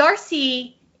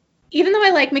Darcy, even though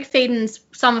I like McFadden's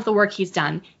some of the work he's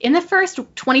done, in the first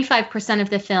 25% of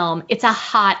the film, it's a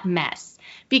hot mess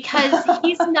because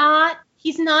he's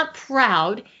not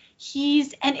proud.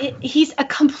 He's a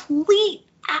complete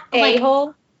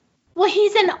a-hole. Well,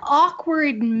 he's an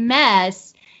awkward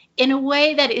mess in a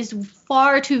way that is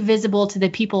far too visible to the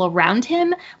people around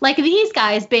him. Like these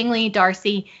guys, Bingley,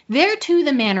 Darcy, they're to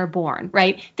the manor born,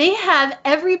 right? They have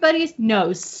everybody's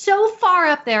nose so far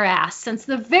up their ass since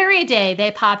the very day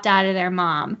they popped out of their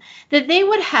mom that they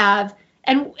would have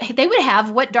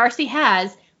what Darcy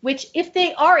has, which if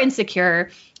they are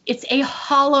insecure, it's a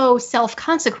hollow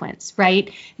self-consequence,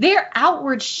 right? Their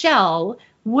outward shell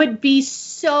would be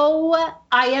so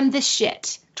I am the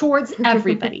shit towards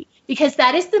everybody. Because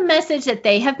that is the message that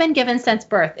they have been given since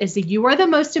birth, is that you are the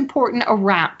most important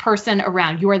person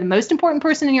around. You are the most important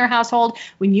person in your household.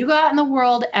 When you go out in the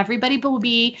world, everybody will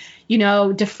be,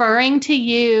 deferring to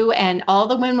you, and all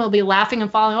the women will be laughing and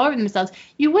falling over themselves.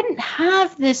 You wouldn't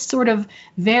have this sort of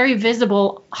very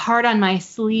visible, hard on my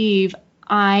sleeve,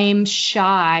 I'm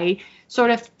shy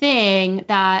sort of thing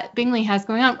that Bingley has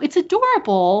going on. It's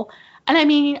adorable. And I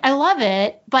mean, I love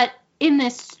it. But in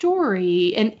this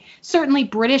story, and certainly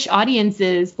British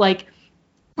audiences like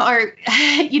are,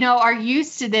 are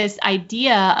used to this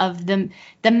idea of the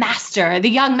master, the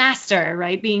young master,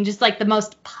 right? Being just like the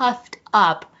most puffed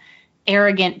up,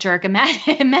 arrogant jerk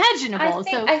imaginable.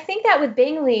 I think that with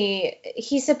Bingley,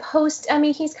 he's supposed, I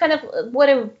mean, he's kind of, what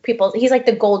are people, he's like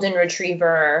the golden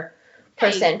retriever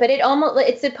person, but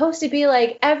it's supposed to be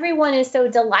like everyone is so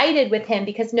delighted with him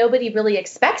because nobody really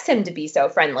expects him to be so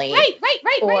friendly.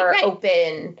 Right.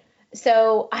 Open.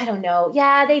 So I don't know.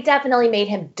 Yeah, they definitely made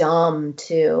him dumb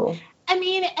too. I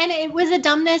mean, and it was a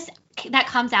dumbness that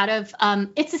comes out of,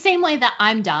 it's the same way that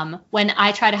I'm dumb when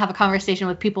I try to have a conversation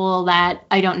with people that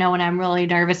I don't know when I'm really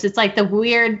nervous. It's like the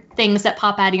weird things that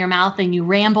pop out of your mouth and you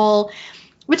ramble,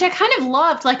 which I kind of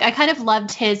loved. Like, I kind of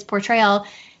loved his portrayal,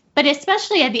 but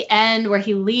especially at the end where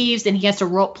he leaves and he has to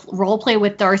role play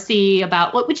with Darcy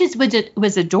about which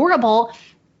was adorable.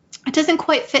 It doesn't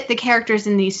quite fit the characters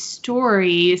in these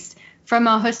stories from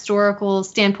a historical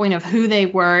standpoint of who they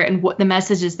were and what the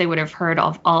messages they would have heard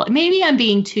of all. Maybe I'm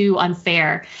being too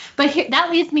unfair, but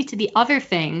that leads me to the other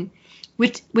thing,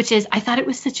 which is I thought it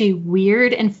was such a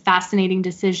weird and fascinating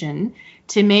decision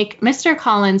to make Mr.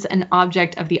 Collins an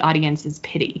object of the audience's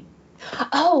pity.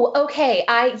 Oh, okay.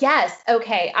 I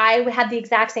had the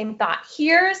exact same thought.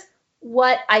 Here's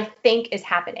what I think is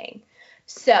happening.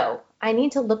 So I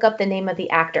need to look up the name of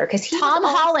the actor because Tom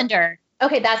Hollander.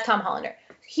 Okay, that's Tom Hollander.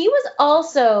 He was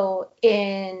also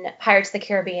in Pirates of the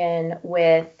Caribbean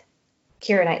with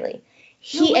Keira Knightley.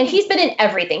 He's been in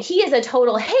everything. He is a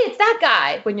total, hey, it's that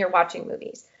guy when you're watching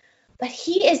movies. But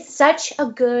he is such a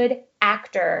good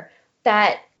actor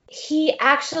that he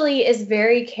actually is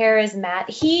very charismatic.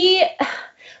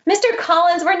 Mr.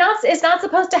 Collins is not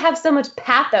supposed to have so much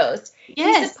pathos.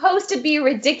 Yes. He's supposed to be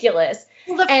ridiculous.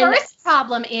 Well, the first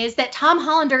problem is that Tom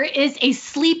Hollander is a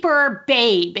sleeper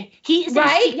babe. He's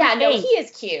right. Yeah. No, he is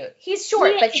cute. He's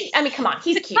short, but come on,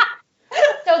 he's cute.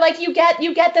 So like you get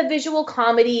the visual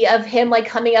comedy of him like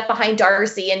coming up behind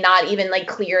Darcy and not even like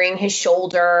clearing his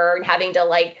shoulder and having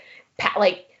to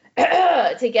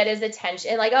to get his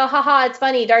attention. Like, oh, haha, it's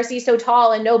funny. Darcy's so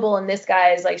tall and noble, and this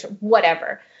guy is like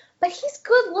whatever. But he's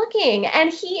good looking,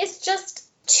 and he is just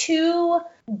too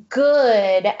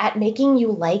good at making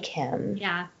you like him.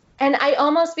 Yeah. And I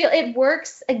almost feel it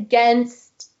works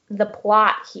against the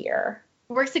plot here.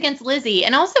 Works against Lizzie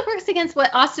and also works against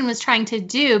what Austen was trying to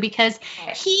do because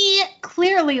he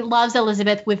clearly loves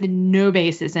Elizabeth with no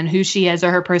basis in who she is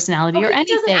or her personality or anything.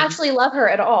 He doesn't actually love her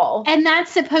at all. And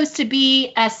that's supposed to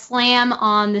be a slam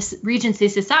on this Regency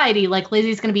society. Like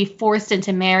Lizzie's going to be forced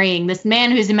into marrying this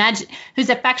man whose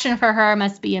affection for her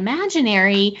must be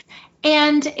imaginary.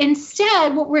 And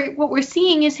instead, what we're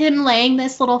seeing is him laying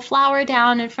this little flower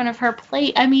down in front of her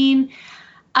plate. I mean,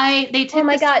 they took. Oh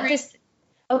my God!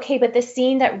 Okay, but the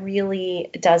scene that really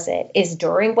does it is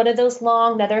during one of those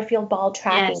long Netherfield ball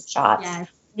tracking shots. Yes.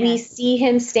 We see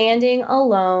him standing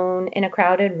alone in a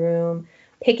crowded room,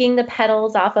 picking the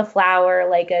petals off a flower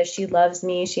like a she loves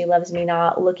me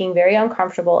not, looking very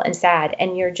uncomfortable and sad.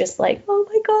 And you're just like, oh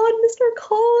my God, Mr.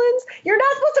 Collins, you're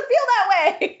not supposed to feel that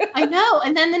way. I know.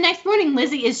 And then the next morning,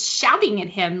 Lizzie is shouting at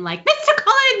him like, Mr.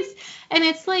 Collins. And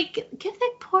it's like, give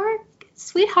that poor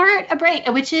sweetheart a break,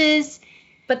 which is...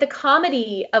 But the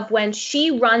comedy of when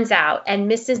she runs out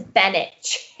and Mrs. Bennet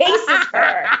chases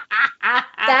her,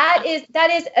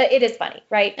 it is funny,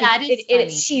 right? Funny.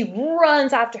 She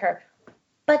runs after her.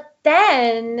 But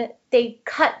then they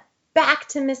cut back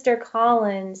to Mr.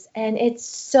 Collins and it's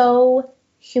so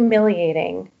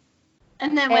humiliating.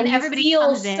 And then when everybody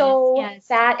comes in, so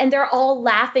sad and they're all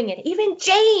laughing and even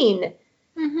Jane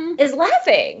is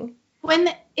laughing. When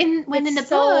in the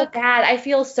so book, bad. I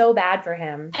feel so bad for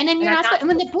him. And then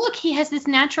in the book, he has this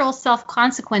natural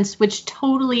self-consequence, which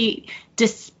totally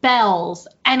dispels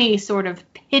any sort of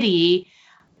pity.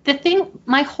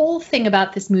 My whole thing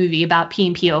about this movie, about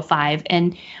P&P05,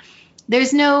 and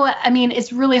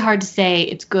it's really hard to say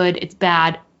it's good, it's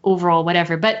bad, overall,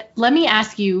 whatever. But let me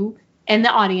ask you and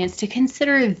the audience to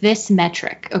consider this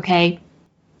metric, okay?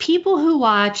 People who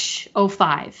watch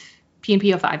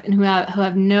P&P05, and who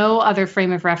have no other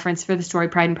frame of reference for the story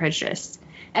Pride and Prejudice.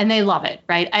 And they love it,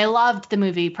 right? I loved the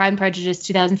movie Pride and Prejudice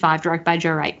 2005, directed by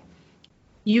Joe Wright.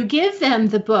 You give them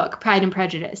the book Pride and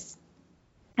Prejudice,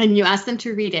 and you ask them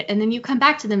to read it, and then you come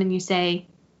back to them and you say,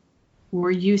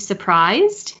 were you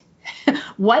surprised?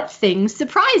 What things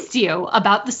surprised you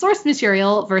about the source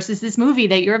material versus this movie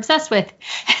that you're obsessed with?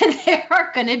 And there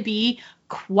are going to be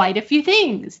quite a few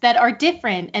things that are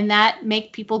different and that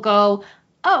make people go,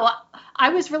 Oh, I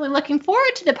was really looking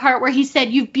forward to the part where he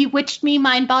said, "You've bewitched me,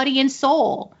 mind, body, and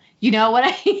soul." You know what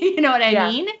I you know what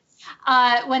I mean?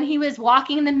 When he was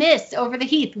walking in the mist over the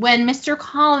heath, when Mr.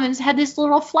 Collins had this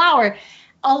little flower,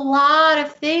 a lot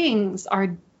of things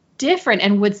are different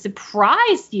and would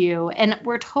surprise you, and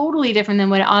were totally different than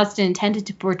what Austen intended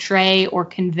to portray or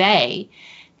convey.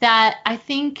 That I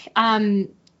think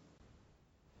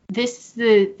this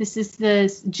is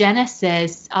the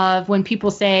genesis of when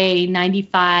people say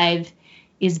 95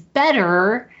 is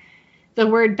better. The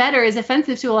word better is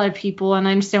offensive to a lot of people, and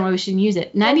I understand why we shouldn't use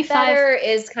it. 95 better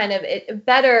is kind of it.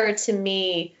 Better to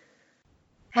me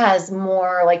has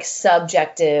more like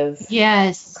subjective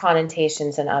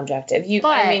connotations than objective.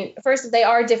 I mean, first, they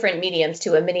are different mediums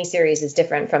too. A miniseries is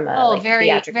different from a very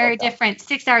theatrical film. Different.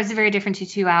 6 hours is very different to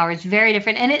 2 hours. Very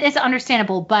different, and it is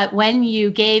understandable. But when you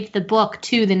gave the book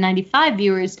to the 95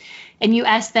 viewers and you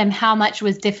asked them how much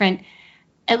was different,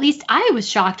 at least I was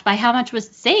shocked by how much was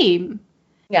the same.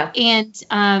 Yeah. And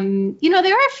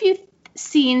there are a few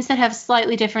scenes that have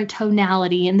slightly different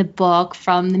tonality in the book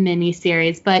from the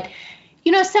miniseries, but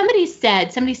somebody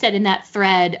said in that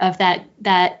thread of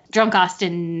that Drunk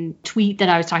Austen tweet that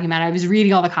I was talking about, I was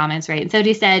reading all the comments, right? And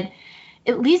somebody said,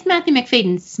 at least Matthew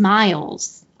Macfadyen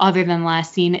smiles other than the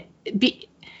last scene.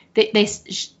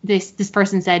 This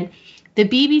person said, the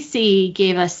BBC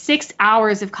gave us 6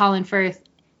 hours of Colin Firth,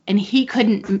 and he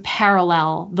couldn't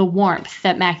parallel the warmth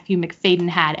that Matthew Macfadyen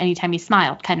had anytime he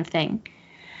smiled, kind of thing.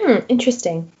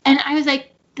 Interesting. And I was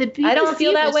like, the BBC I don't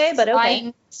feel that way, but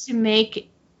okay.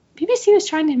 BBC was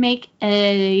trying to make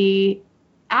a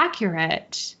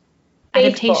accurate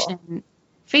adaptation.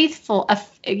 Faithful.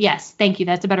 Yes, thank you.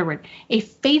 That's a better word. A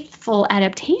faithful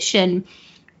adaptation.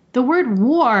 The word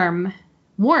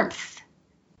warmth,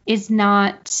 is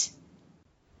not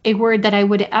a word that I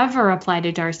would ever apply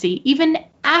to Darcy, even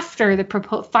after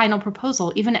the final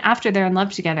proposal, even after they're in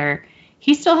love together.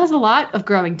 He still has a lot of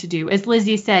growing to do. As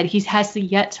Lizzie said, he has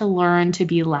yet to learn to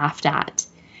be laughed at.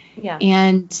 Yeah.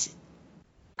 And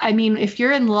I mean, if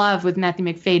you're in love with Matthew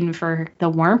Macfadyen for the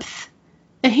warmth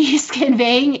that he's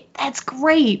conveying, that's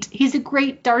great. He's a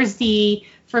great Darcy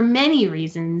for many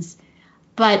reasons,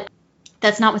 but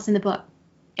that's not what's in the book.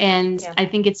 And I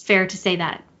think it's fair to say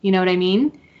that. You know what I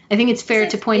mean? I think it's fair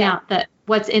to point out that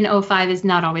what's in 05 is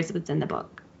not always what's in the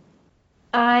book.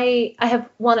 I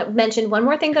want to mention one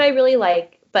more thing that I really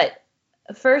like, but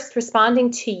first,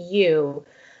 responding to you,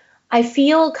 I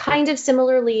feel kind of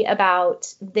similarly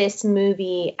about this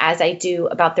movie as I do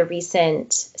about the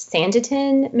recent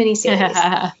Sanditon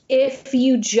miniseries. If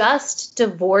you just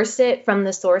divorce it from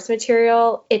the source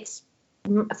material, it's,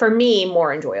 for me,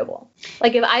 more enjoyable.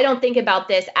 Like, if I don't think about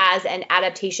this as an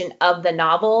adaptation of the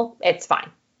novel, it's fine.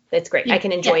 It's great. I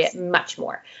can enjoy it much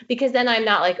more, because then I'm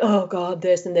not like, oh God,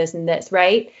 this and this and this,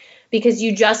 right? Because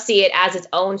you just see it as its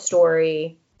own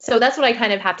story. So that's what I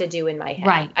kind of have to do in my head.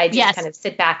 Right. I just kind of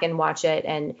sit back and watch it,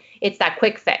 and it's that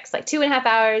quick fix, like 2.5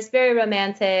 hours, very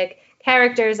romantic,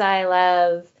 characters I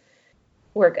love.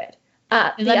 We're good.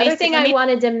 The other thing I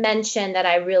wanted to mention that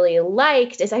I really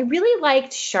liked is I really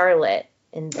liked Charlotte.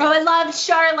 I love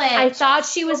Charlotte. I thought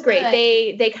she was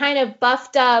great. They kind of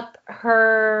buffed up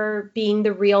her being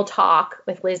the real talk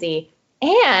with Lizzie.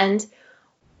 And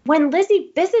when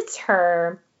Lizzie visits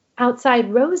her outside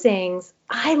Rosings,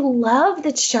 I love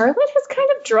that Charlotte has kind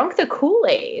of drunk the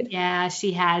Kool-Aid. Yeah,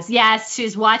 she has. Yes,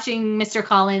 she's watching Mr.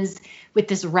 Collins with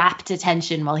this rapt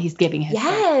attention while he's giving his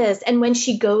Yes, and when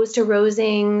she goes to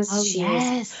Rosings,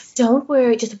 she's, don't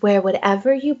worry, just wear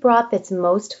whatever you brought that's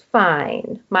most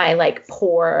fine. My, like,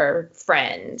 poor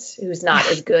friend who's not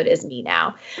as good as me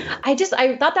now. I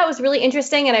thought that was really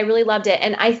interesting, and I really loved it.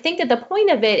 And I think that the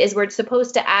point of it is we're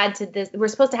supposed to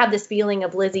have this feeling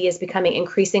of Lizzie is becoming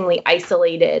increasingly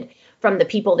isolated from the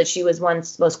people that she was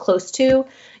once most close to.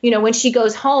 You know, when she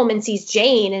goes home and sees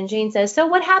Jane, and Jane says, so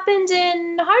what happened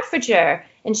in Hertfordshire?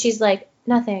 And she's like,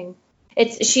 nothing.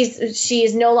 She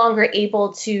is no longer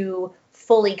able to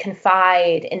fully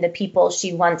confide in the people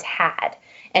she once had.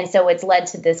 And so it's led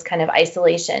to this kind of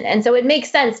isolation. And so it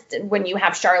makes sense when you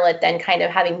have Charlotte then kind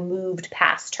of having moved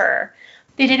past her.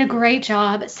 They did a great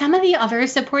job. Some of the other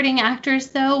supporting actors,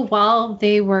 though, while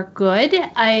they were good,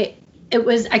 I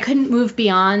couldn't move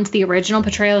beyond the original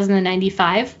portrayals in the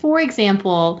 95. For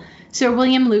example, Sir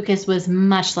William Lucas was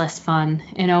much less fun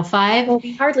in 05. Well,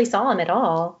 we hardly saw him at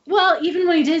all. Well, even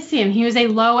when we did see him, he was a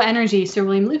low energy Sir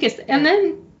William Lucas. And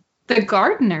then the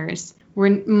Gardeners were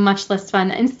much less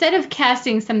fun. Instead of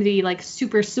casting somebody like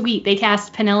super sweet, they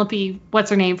cast Penelope, what's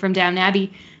her name, from Downton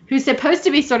Abbey, who's supposed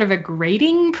to be sort of a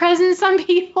grating presence on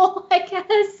people, I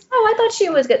guess. Oh, I thought she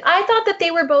was good. I thought that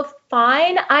they were both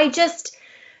fine.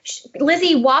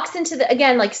 Lizzie walks into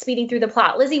again, like speeding through the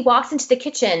plot. Lizzie walks into the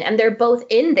kitchen and they're both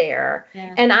in there.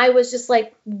 Yeah. And I was just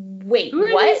like, wait,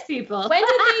 who what? Are these people? When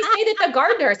did they say that the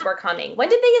gardeners were coming? When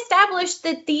did they establish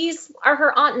that these are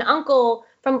her aunt and uncle?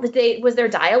 Was there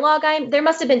dialogue? There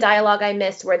must have been dialogue I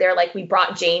missed where they're like, we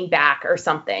brought Jane back or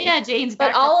something. Yeah, Jane's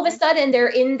back. But all of a sudden they're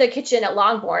in the kitchen at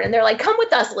Longbourn and they're like, come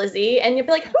with us, Lizzie. And you'd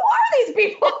be like, who are these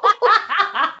people?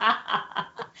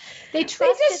 They just showed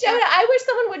it. I wish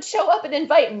someone would show up and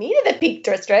invite me to the Peak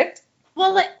District.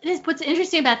 Well, what's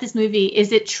interesting about this movie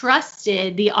is it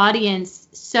trusted the audience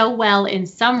so well in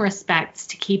some respects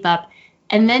to keep up,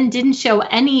 and then didn't show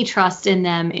any trust in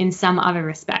them in some other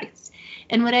respects.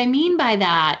 And what I mean by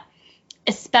that,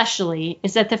 especially,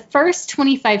 is that the first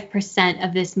 25%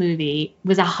 of this movie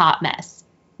was a hot mess.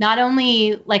 Not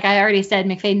only, like I already said,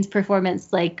 McFadden's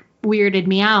performance like weirded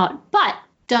me out, but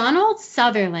Donald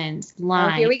Sutherland's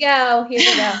line. Oh, here we go.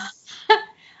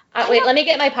 Wait, let me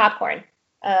get my popcorn.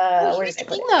 Where did I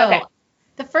put it? Okay.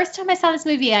 The first time I saw this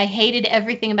movie, I hated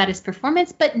everything about his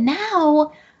performance, but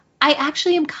now I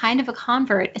actually am kind of a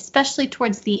convert, especially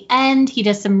towards the end. He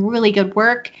does some really good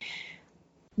work.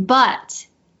 But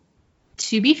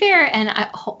to be fair, and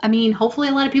I mean, hopefully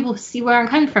a lot of people see where I'm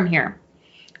coming from here.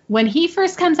 When he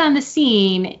first comes on the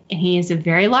scene, and he is a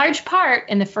very large part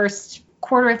in the first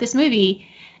quarter of this movie,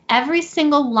 every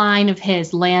single line of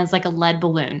his lands like a lead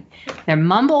balloon. They're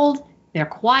mumbled, they're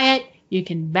quiet, you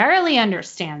can barely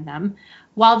understand them,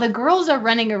 while the girls are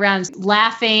running around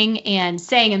laughing and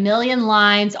saying a million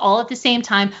lines all at the same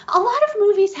time. A lot of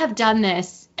movies have done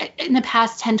this in the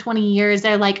past 10, 20 years.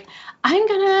 They're like, I'm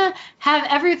going to have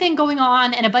everything going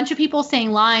on and a bunch of people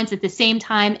saying lines at the same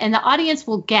time, and the audience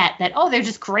will get that, oh, they're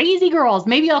just crazy girls.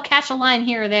 Maybe I'll catch a line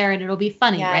here or there and it'll be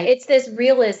funny, right? It's this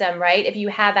realism, right? If you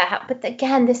have that. But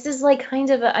again, this is like kind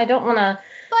of I don't want to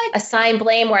assign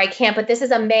blame where I can't, but this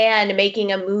is a man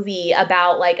making a movie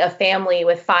about like a family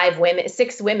with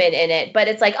 6 women in it. But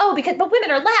it's like, but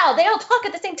women are loud. They all talk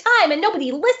at the same time and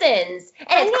nobody listens.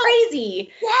 And it's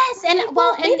crazy. Yes. And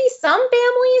maybe some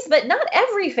families, but not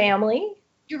every family.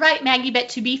 You're right, Maggie. But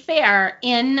to be fair,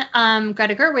 in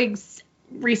Greta Gerwig's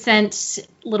recent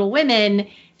Little Women,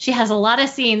 she has a lot of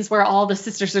scenes where all the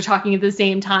sisters are talking at the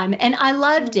same time. And I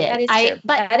loved it. That is true.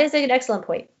 That is an excellent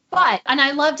point. And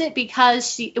I loved it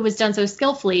because it was done so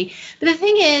skillfully. But the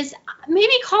thing is,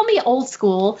 maybe call me old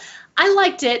school. I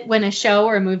liked it when a show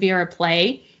or a movie or a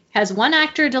play has one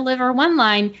actor deliver one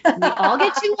line, and we all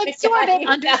get to absorb it,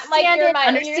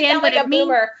 understand what it means.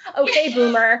 Boomer. Okay,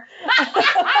 boomer.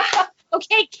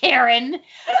 Okay, Karen.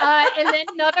 And then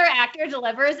another actor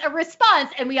delivers a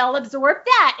response, and we all absorb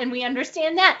that, and we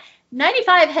understand that.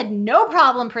 95 had no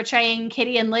problem portraying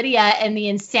Kitty and Lydia and the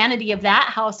insanity of that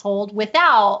household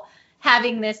without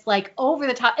having this like over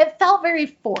the top. It felt very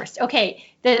forced. Okay,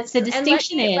 the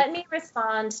distinction is. Let me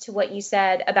respond to what you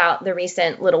said about the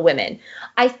recent Little Women.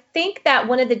 I think that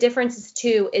one of the differences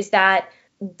too is that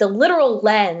the literal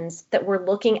lens that we're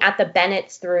looking at the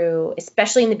Bennetts through,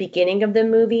 especially in the beginning of the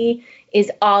movie,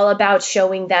 is all about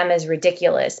showing them as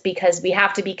ridiculous, because we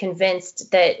have to be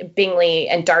convinced that Bingley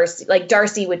and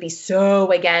Darcy would be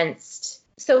so against.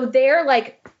 So they're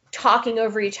like talking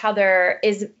over each other.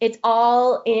 It's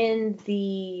all in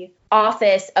the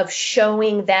office of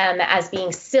showing them as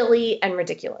being silly and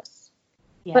ridiculous.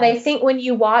 Yes. But I think when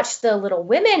you watch the Little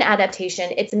Women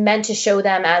adaptation, it's meant to show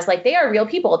them as like they are real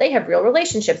people. They have real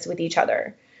relationships with each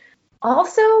other.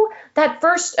 Also,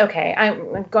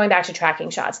 I'm going back to tracking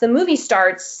shots. The movie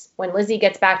starts when Lizzie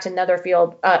gets back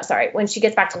to when she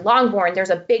gets back to Longbourn.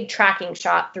 There's a big tracking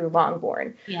shot through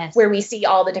Longbourn, yes, where we see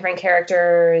all the different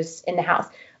characters in the house.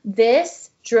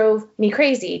 This drove me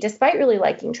crazy, despite really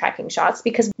liking tracking shots,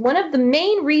 because one of the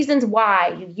main reasons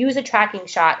why you use a tracking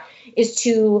shot is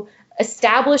to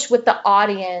establish with the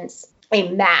audience a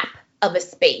map of a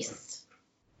space.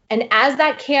 And as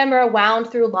that camera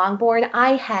wound through Longbourn,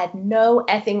 I had no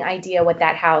effing idea what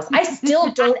that house. I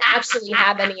still don't actually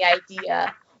have any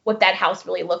idea what that house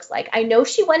really looks like. I know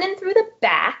she went in through the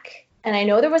back, and I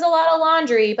know there was a lot of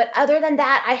laundry, but other than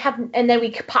that, and then we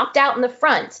popped out in the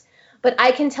front. But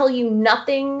I can tell you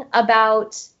nothing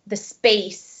about the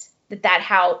space that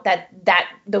house that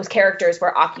those characters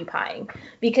were occupying,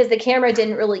 because the camera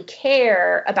didn't really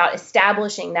care about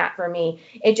establishing that for me.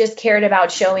 It just cared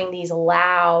about showing these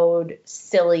loud,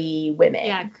 silly women.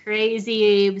 Yeah,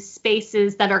 crazy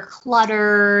spaces that are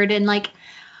cluttered and like.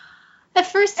 At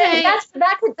first,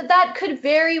 that could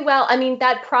very well. I mean,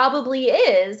 that probably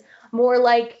is more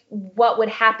like what would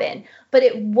happen, but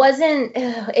it wasn't.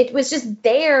 It was just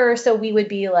there, so we would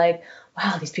be like,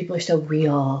 wow, these people are so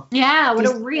real. Yeah, what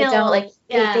a real.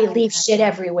 They leave shit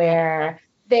everywhere.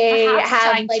 They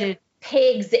have like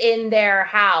pigs in their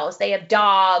house. They have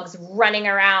dogs running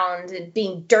around and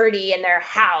being dirty in their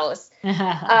house.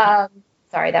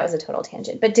 Sorry, that was a total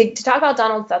tangent. But to talk about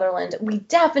Donald Sutherland, we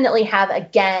definitely have,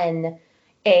 again,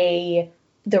 the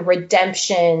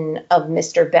redemption of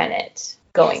Mr. Bennet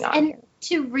going on here.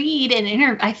 To read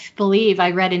I believe I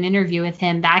read an interview with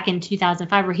him back in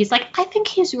 2005 where he's like, I think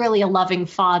he's really a loving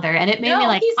father. And it made me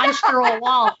like punch through a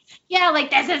wall. Yeah,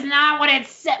 like this is not what it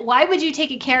said. Why would you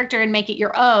take a character and make it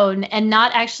your own and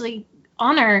not actually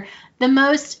honor the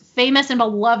most famous and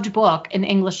beloved book in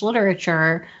English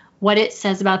literature, what it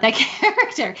says about that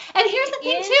character? And here's the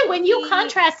thing too,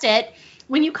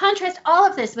 when you contrast all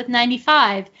of this with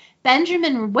 95,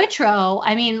 Benjamin Whitrow,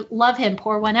 I mean, love him,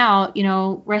 pour one out,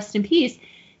 rest in peace.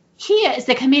 He is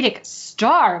the comedic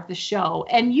star of the show,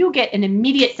 and you get an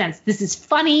immediate sense this is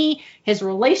funny. His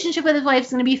relationship with his wife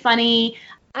is going to be funny.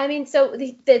 I mean, so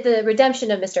the redemption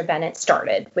of Mr. Bennet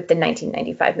started with the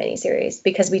 1995 miniseries,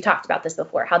 because we talked about this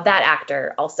before, how that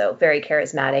actor also very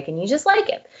charismatic, and you just like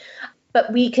him.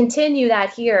 But we continue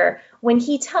that here when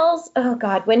he tells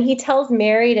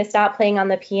Mary to stop playing on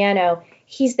the piano.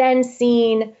 He's then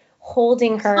seen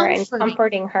holding her and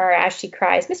comforting her as she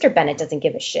cries. Mr. Bennet doesn't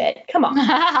give a shit. Come on.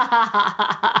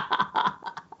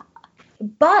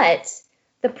 But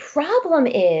the problem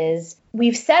is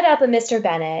we've set up a Mr.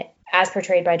 Bennet as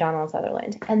portrayed by Donald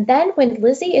Sutherland. And then when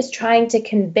Lizzie is trying to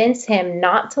convince him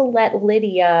not to let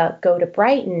Lydia go to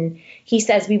Brighton, he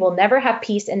says, we will never have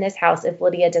peace in this house if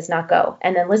Lydia does not go.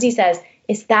 And then Lizzie says,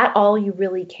 is that all you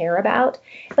really care about?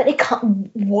 But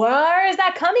where is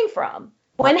that coming from?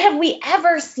 When have we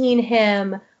ever seen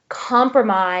him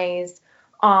compromise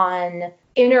on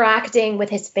interacting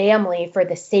with his family for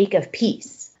the sake of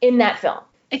peace in that film?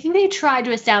 I think they tried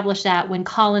to establish that when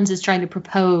Collins is trying to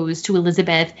propose to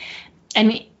Elizabeth,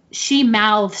 and she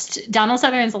mouths, Donald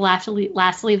Sutherland's the last to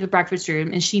leave the breakfast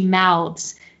room, and she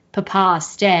mouths, Papa,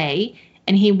 stay,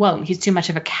 and he won't. He's too much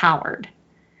of a coward.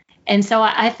 And so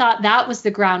I thought that was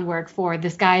the groundwork for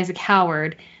this guy is a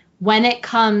coward. When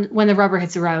the rubber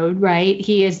hits the road, right,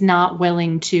 he is not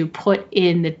willing to put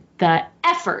in the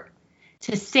effort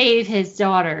to save his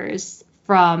daughters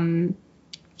from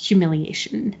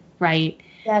humiliation, right?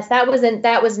 Yes, that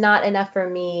was not enough for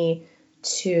me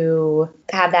to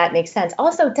have that make sense.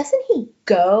 Also, doesn't he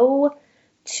go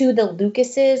to the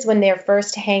Lucases when they're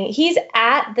first hanging? He's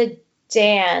at the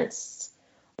dance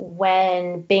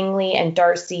when Bingley and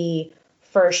Darcy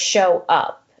first show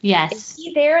up. Yes. Is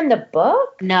he there in the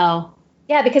book? No.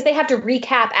 Yeah, because they have to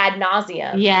recap ad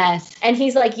nauseum. Yes. And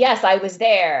he's like, yes, I was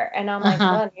there. And I'm like,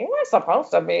 well, you were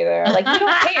supposed to be there. Like, you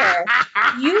don't care.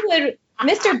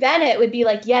 Mr. Bennet would be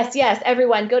like, yes,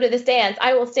 everyone, go to this dance.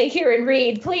 I will stay here and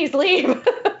read. Please leave.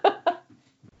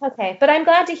 Okay, but I'm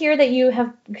glad to hear that you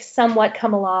have somewhat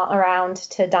come around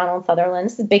to Donald Sutherland.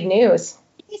 This is big news.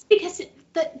 It's because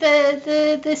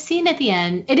the scene at the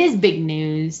end, it is big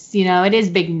news. It is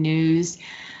big news.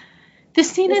 The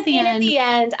scene at the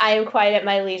end, I am quite at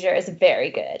my leisure, is very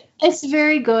good. It's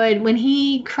very good. When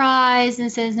he cries and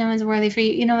says no one's worthy for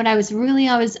you, you know what? I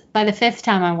was by the fifth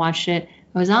time I watched it,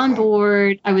 I was on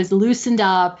board. I was loosened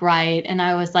up, right? And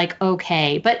I was like,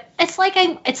 okay. But it's like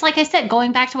I said,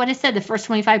 going back to what I said, the first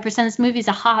 25% of this movie is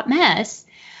a hot mess.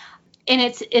 And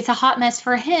it's a hot mess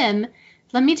for him.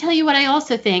 Let me tell you what I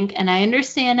also think, and I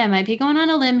understand I might be going on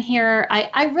a limb here.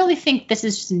 I really think this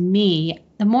is just me.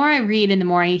 The more I read and the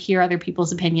more I hear other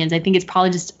people's opinions, I think it's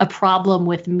probably just a problem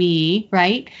with me,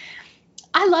 right?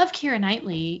 I love Keira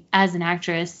Knightley as an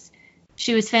actress.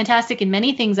 She was fantastic in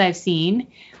many things I've seen.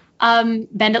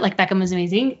 Bend It Like Beckham was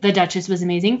amazing. The Duchess was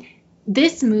amazing.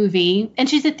 This movie, and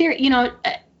she's a theory,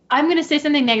 I'm going to say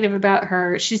something negative about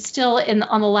her. She's still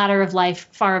on the ladder of life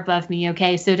far above me,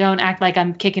 okay? So don't act like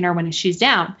I'm kicking her when she's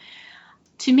down.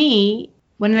 To me,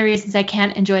 one of the reasons I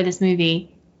can't enjoy this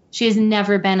movie, she has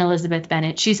never been Elizabeth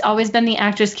Bennet. She's always been the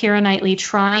actress Keira Knightley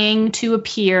trying to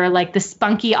appear like the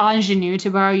spunky ingenue, to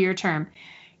borrow your term.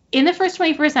 In the first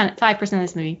 5% of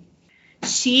this movie,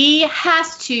 she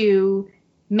has to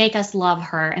make us love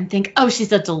her and think, oh,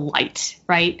 she's a delight,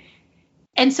 right?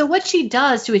 And so what she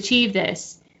does to achieve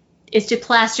this is to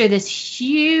plaster this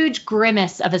huge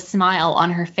grimace of a smile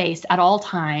on her face at all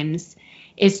times,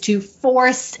 is to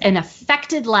force an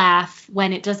affected laugh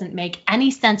when it doesn't make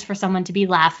any sense for someone to be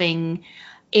laughing,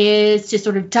 is to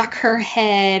sort of duck her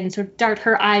head and sort of dart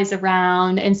her eyes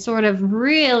around and sort of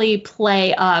really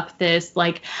play up this,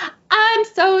 like, I'm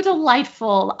so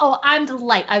delightful. Oh, I'm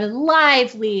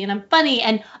lively and I'm funny.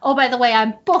 And, oh, by the way,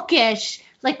 I'm bookish.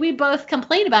 Like we both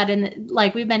complain about it. And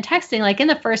like we've been texting, like in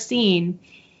the first scene,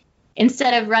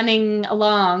 instead of running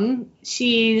along,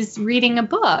 she's reading a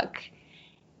book.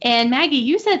 And Maggie,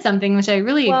 you said something which I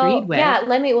really agreed with. Yeah,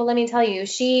 let me tell you,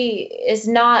 she is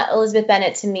not Elizabeth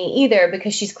Bennet to me either,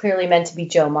 because she's clearly meant to be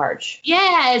Jo March.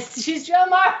 Yes, she's Jo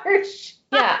March.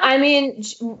 Yeah, I mean,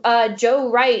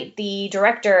 Joe Wright, the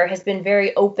director, has been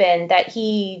very open that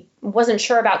he wasn't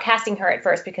sure about casting her at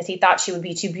first because he thought she would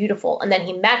be too beautiful. And then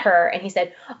he met her and he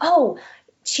said, "Oh,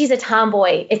 she's a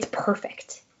tomboy. It's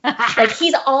perfect." Like,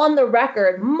 he's on the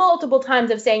record multiple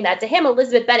times of saying that. To him,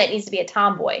 Elizabeth Bennet needs to be a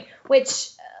tomboy, which,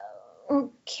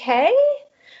 okay.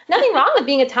 Nothing wrong with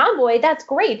being a tomboy. That's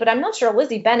great. But I'm not sure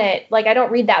Lizzie Bennet, like, I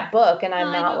don't read that book and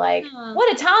I'm not like,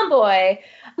 what a tomboy.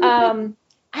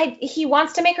 He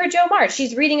wants to make her Jo March.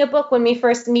 She's reading a book when we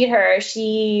first meet her.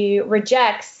 She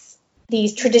rejects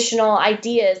these traditional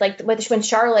ideas, like when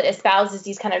Charlotte espouses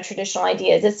these kind of traditional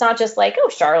ideas. It's not just like, oh,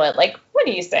 Charlotte, like, what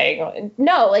are you saying?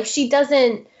 No, like, she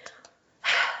doesn't.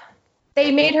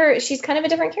 They made her, she's kind of a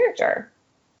different character,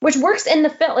 which works in the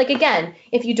film. Like, again,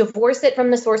 if you divorce it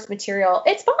from the source material,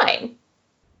 it's fine.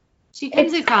 She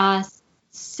comes across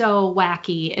so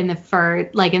wacky in the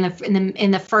first, like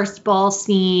in the first ball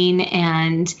scene,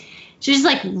 and she's just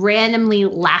like randomly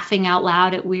laughing out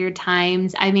loud at weird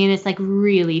times. I mean, it's like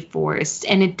really forced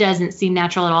and it doesn't seem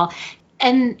natural at all.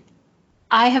 And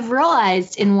I have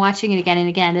realized in watching it again and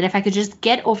again that if I could just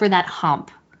get over that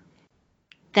hump,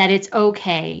 that it's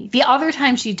okay. The other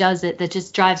time she does it that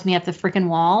just drives me up the freaking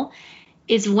wall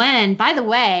is when, by the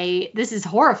way, this is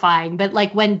horrifying, but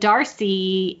like when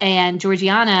Darcy and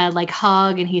Georgiana like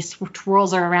hug and he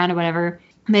twirls her around or whatever,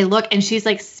 and they look and she's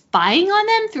like spying on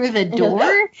them through the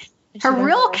door. Her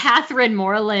real Catherine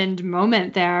Morland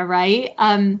moment there, right?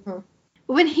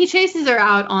 When he chases her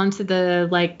out onto the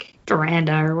like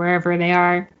veranda or wherever they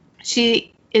are,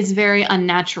 she is very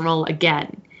unnatural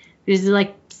again. She's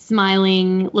like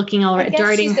smiling, looking all right,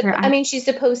 darting her. I mean, she's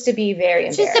supposed to be very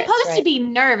embarrassed. She's supposed to be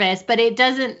nervous, but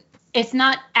it's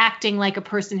not acting like a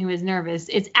person who is nervous.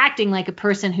 It's acting like a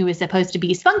person who is supposed to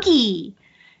be spunky.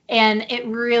 And it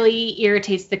really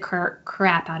irritates the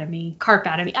carp out of me.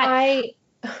 I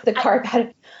do not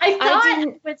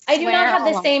have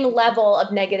the same level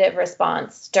of negative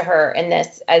response to her in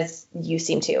this as you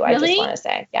seem to. I just want to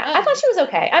say. Yeah. I thought she was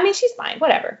okay. I mean, she's fine.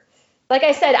 Whatever. Like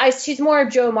I said, she's more of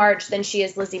Jo March than she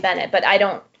is Lizzie Bennet, but I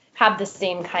don't have the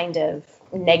same kind of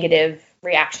negative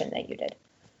reaction that you did.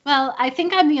 Well, I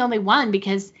think I'm the only one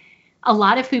because a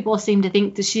lot of people seem to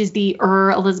think that she's the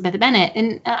Elizabeth Bennet.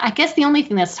 And I guess the only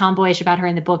thing that's tomboyish about her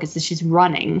in the book is that she's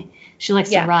running. She likes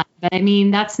to run. But I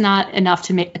mean, that's not enough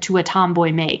to a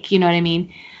tomboy make. You know what I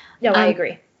mean? No, I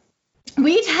agree.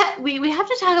 We have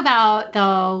to talk about,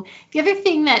 though, the other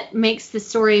thing that makes the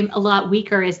story a lot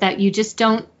weaker is that you just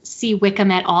don't see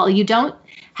Wickham at all. You don't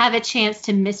have a chance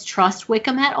to mistrust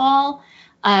Wickham at all.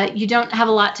 You don't have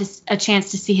a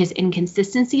chance to see his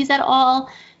inconsistencies at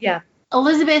all. Yeah.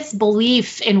 Elizabeth's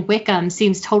belief in Wickham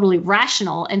seems totally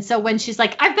rational. And so when she's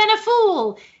like, I've been a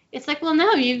fool, it's like, well,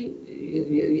 no, I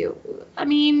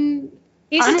mean...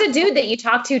 He's just a dude that you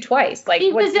talked to twice. Like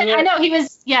he was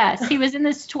in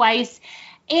this twice.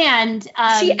 And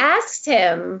she asked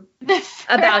him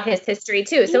about his history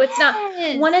too. So it's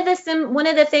not one of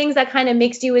the things that kind of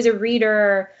makes you as a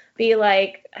reader be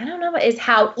like, I don't know, is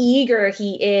how eager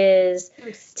he is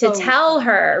to tell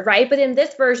her, right? But in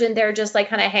this version, they're just like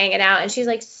kind of hanging out, and she's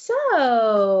like,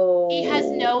 so he has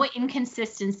no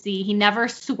inconsistency. He never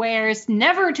swears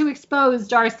never to expose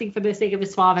Darcy for the sake of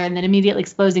his father, and then immediately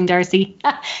exposing Darcy.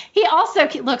 He also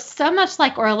looks so much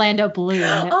like Orlando Bloom.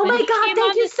 Oh my God,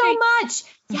 thank you so much.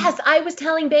 Yes, I was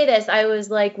telling Bay this. I was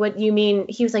like, what you mean?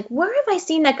 He was like, where have I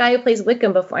seen that guy who plays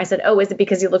Wickham before? I said, oh, is it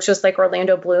because he looks just like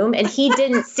Orlando Bloom? And he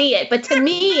didn't see it. But to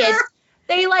me,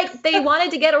 they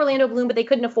wanted to get Orlando Bloom, but they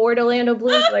couldn't afford Orlando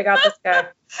Bloom, so they got this guy.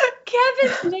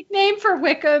 Kevin's nickname for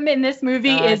Wickham in this movie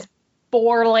is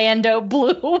Borlando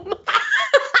Bloom.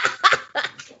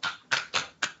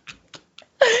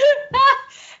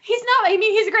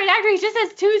 He's a great actor. He just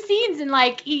has 2 scenes, and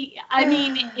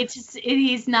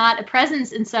he's not a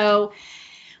presence. And so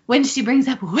when she brings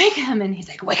up Wickham, and he's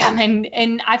like, Wickham,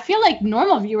 and I feel like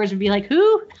normal viewers would be like,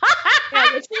 who?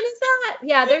 Yeah, which one is that?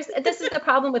 Yeah, this is the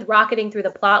problem with rocketing through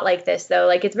the plot like this, though.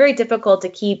 Like, it's very difficult to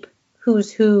keep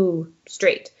who's who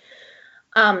straight.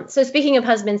 So speaking of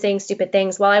husbands saying stupid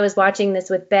things, while I was watching this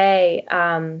with Bay,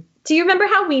 do you remember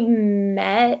how we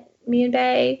met, me and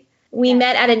Bay? We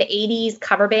met at an 80s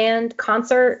cover band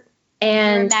concert,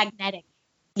 and Magnetic.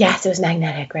 Yes, it was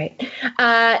Magnetic, right?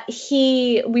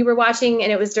 We were watching,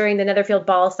 and it was during the Netherfield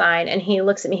Ball sign, and he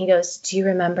looks at me, he goes, do you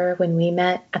remember when we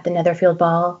met at the Netherfield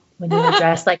Ball when you were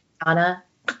dressed like Madonna?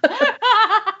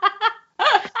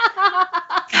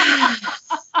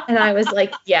 And I was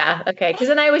like, yeah, okay. Because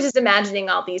then I was just imagining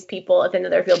all these people at the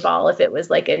Netherfield Ball if it was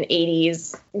like an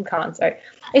 80s concert.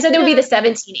 They said it would be the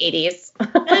 1780s.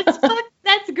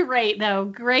 That's great, though.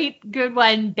 Great, good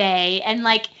one, Bay. And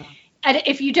like,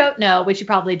 if you don't know, which you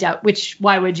probably don't, which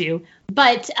why would you?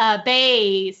 But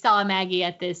Bay met Maggie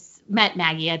at this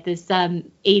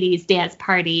 80s dance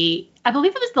party. I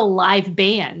believe it was the live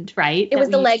band, right? It was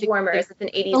the Leg Warmers. It's an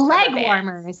 80s The Leg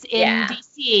Warmers in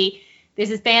DC. There's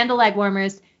this band, the Leg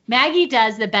Warmers. Maggie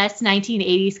does the best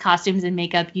 1980s costumes and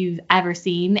makeup you've ever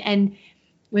seen. And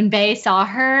when Bay saw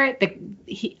her,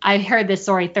 I heard this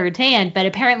story thirdhand, but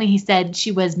apparently he said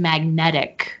she was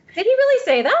magnetic. Did he really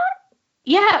say that?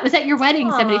 Yeah, it was at your wedding.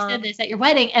 Aww. Somebody said this at your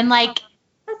wedding. And like,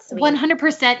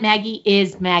 100% Maggie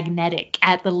is magnetic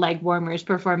at the Leg Warmers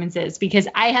performances, because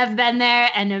I have been there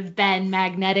and have been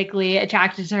magnetically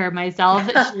attracted to her myself.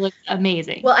 She looks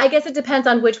amazing. Well, I guess it depends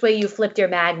on which way you flipped your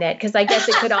magnet, because I guess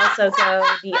it could also go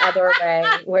the other way,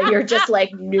 where you're just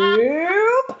like,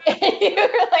 nope. And you're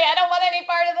like, I don't want any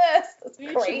part of this. That's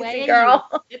crazy, girl.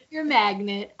 Flip your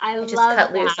magnet. I love just cut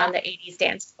that. Loose on the 80s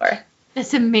dance floor.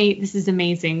 This is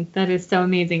amazing. That is so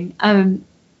amazing.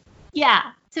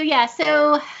 Yeah.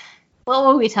 So what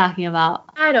were we talking about?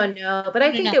 I don't know, but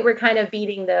I think that we're kind of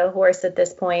beating the horse at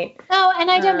this point. No,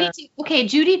 and I don't mean to. Okay,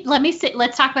 Judy,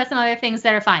 let's talk about some other things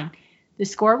that are fine. The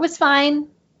score was fine.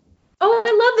 Oh, I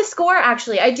love the score,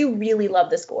 actually. I do really love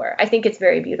the score. I think it's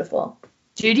very beautiful.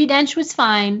 Judi Dench was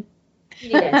fine.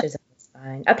 Judi Dench is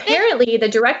fine. Apparently, the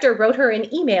director wrote her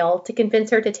an email to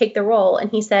convince her to take the role, and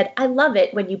he said, I love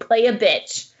it when you play a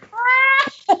bitch.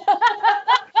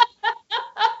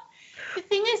 The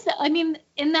thing is, I mean,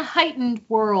 in the heightened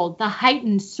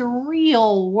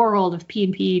surreal world of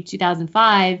P&P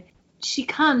 2005, she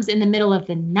comes in the middle of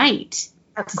the night.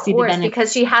 Of course,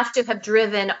 because she has to have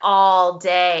driven all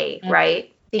day,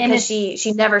 right? Because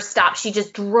she never stopped. She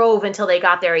just drove until they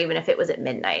got there, even if it was at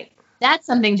midnight. That's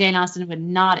something Jane Austen would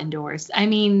not endorse. I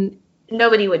mean,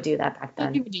 nobody would do that back then.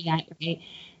 Nobody would do that, right?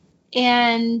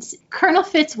 And Colonel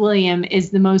Fitzwilliam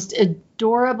is the most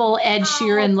adorable Ed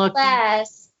Sheeran looking.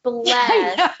 Bless.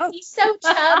 He's so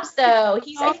chubs, though. I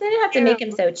didn't have to make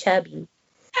him so chubby.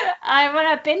 I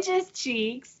want to pinch his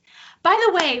cheeks. By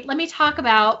the way, let me talk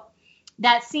about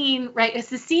that scene, right? It's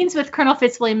the scenes with Colonel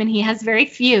Fitzwilliam, and he has very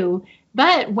few.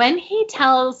 But when he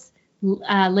tells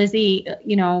Lizzie,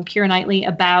 Keira Knightley,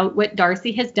 about what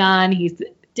Darcy has done, he's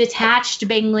detached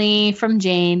Bingley from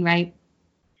Jane, right?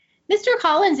 Mr.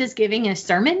 Collins is giving a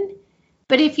sermon,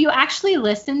 but if you actually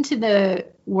listen to the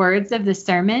words of the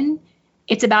sermon,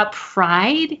 it's about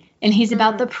pride, and he's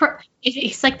about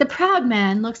he's like, the proud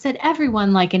man looks at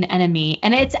everyone like an enemy.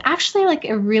 And it's actually like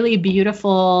a really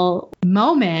beautiful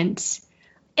moment.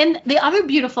 And the other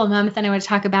beautiful moment that I want to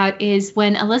talk about is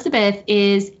when Elizabeth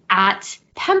is at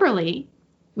Pemberley,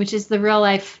 which is the real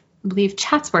life, I believe,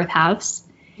 Chatsworth House.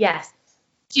 Yes.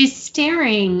 She's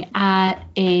staring at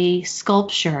a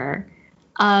sculpture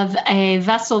of a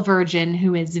Vestal Virgin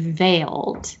who is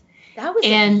veiled. That was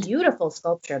a beautiful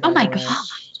sculpture. Oh my God.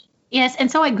 Yes. And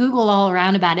so I Googled all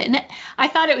around about it, and I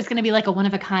thought it was going to be like a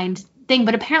one-of-a-kind thing,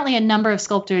 but apparently a number of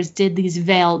sculptors did these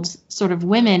veiled sort of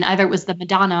women. Either it was the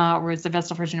Madonna or it was the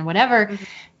Vestal Virgin or whatever,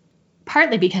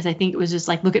 partly because I think it was just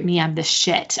like, look at me, I'm the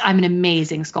shit. I'm an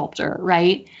amazing sculptor,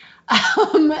 right?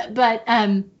 But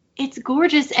it's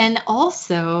gorgeous, and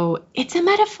also it's a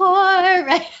metaphor,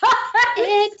 right?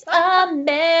 It's a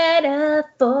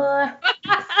metaphor.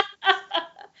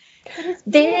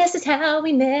 This is how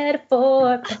we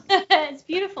metaphor. It's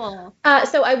beautiful.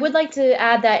 So I would like to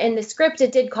add that in the script,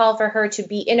 it did call for her to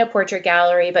be in a portrait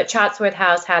gallery, but Chatsworth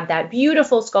House had that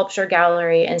beautiful sculpture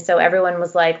gallery. And so everyone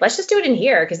was like, let's just do it in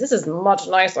here, because this is much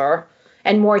nicer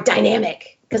and more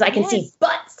dynamic, because I can see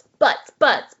butts. But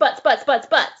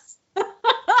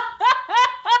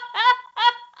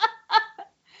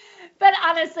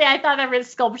honestly, I thought the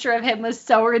sculpture of him was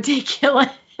so ridiculous.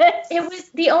 It was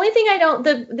the only thing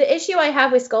the issue I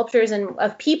have with sculptures and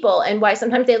of people, and why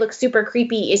sometimes they look super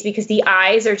creepy, is because the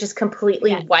eyes are just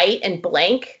completely white and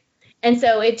blank. And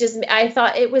so I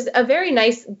thought it was a very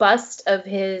nice bust of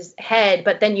his head,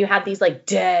 but then you had these like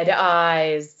dead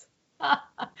eyes.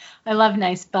 I love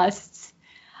nice busts.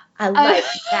 I like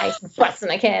nice busts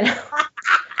when I can.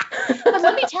 But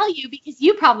let me tell you, because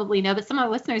you probably know, but some of our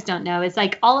listeners don't know, it's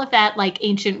like all of that like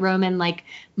ancient Roman like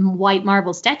white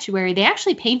marble statuary, they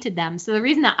actually painted them. So the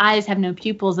reason the eyes have no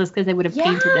pupils is because they would have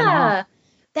painted them all.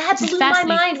 That blew my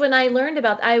mind when I learned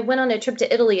about. I went on a trip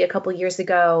to Italy a couple years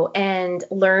ago and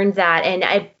learned that,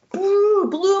 and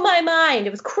blew my mind.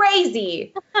 It was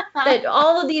crazy that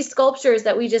all of these sculptures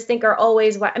that we just think are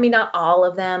always, I mean, not all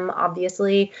of them,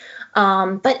 obviously,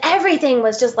 but everything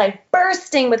was just like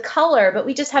bursting with color, but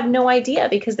we just have no idea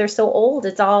because they're so old.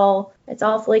 It's all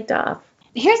flaked off.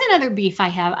 Here's another beef I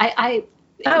have.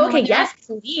 Oh, okay. Yes,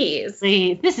 please.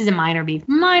 This is a minor beef.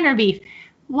 Minor beef.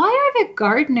 Why are the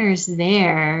gardeners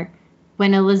there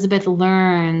when Elizabeth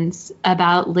learns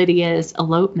about Lydia's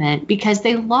elopement? Because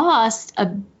they lost a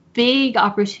big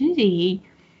opportunity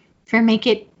to make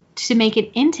it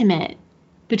intimate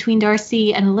between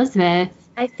Darcy and Elizabeth.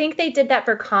 I think they did that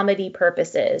for comedy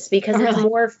purposes because it's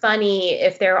more funny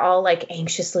if they're all like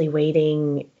anxiously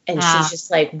waiting and she just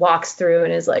like walks through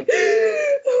and is like,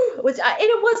 which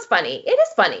it was funny. It is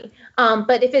funny.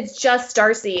 But if it's just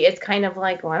Darcy, it's kind of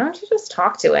like, why don't you just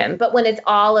talk to him? But when it's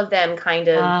all of them kind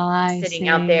of sitting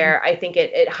out there, I think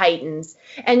it heightens.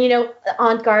 And, you know,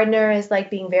 Aunt Gardner is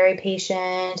like being very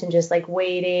patient and just like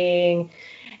waiting.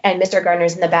 And Mr.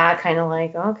 Gardner's in the back, kind of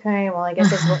like, okay, well, I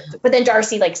guess it's. But then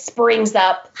Darcy like springs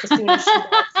up as soon as she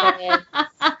walks in.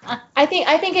 I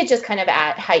think it just kind of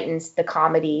heightens the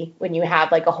comedy when you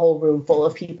have like a whole room full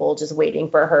of people just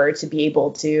waiting for her to be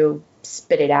able to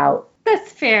spit it out.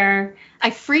 That's fair.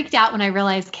 I freaked out when I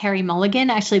realized Carey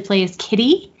Mulligan actually plays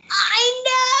Kitty. I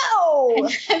know.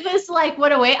 I was like,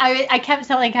 what a waste. I kept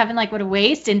telling Kevin, like, what a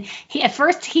waste. And at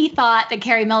first he thought that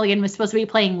Carey Mulligan was supposed to be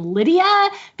playing Lydia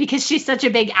because she's such a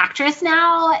big actress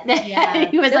now. Yeah.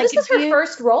 He was this was her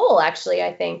first role, actually,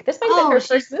 I think. This might have been her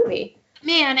first movie.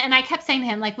 Man, and I kept saying to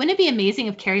him, like, wouldn't it be amazing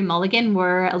if Carey Mulligan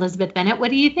were Elizabeth Bennet?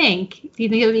 What do you think? Do you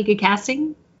think it would be good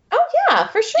casting? Oh, yeah,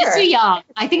 for sure. She's too young.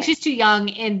 I think she's too young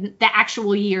in the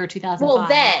actual year 2005. Well,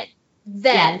 then,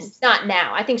 yes. Not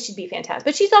now. I think she'd be fantastic.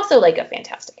 But she's also like a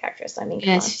fantastic actress. I mean,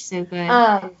 yes, she's so good.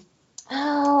 I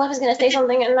was going to say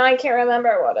something and I can't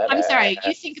remember what it is. I'm sorry.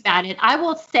 You think about it. I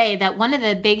will say that one of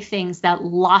the big things that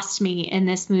lost me in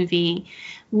this movie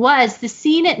was the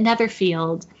scene at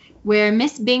Netherfield where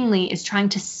Miss Bingley is trying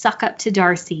to suck up to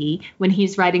Darcy when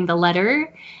he's writing the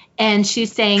letter. And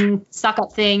she's saying suck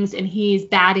up things and he's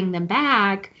batting them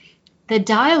back. The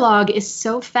dialogue is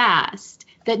so fast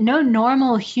that no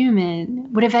normal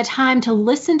human would have had time to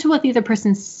listen to what the other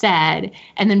person said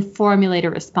and then formulate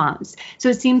a response. So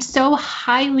it seemed so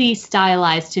highly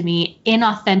stylized to me,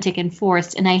 inauthentic and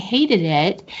forced, and I hated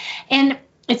it. And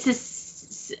it's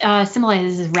this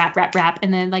symbolizes rap, rap, rap,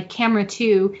 and then like camera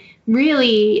 2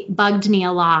 really bugged me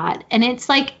a lot. And it's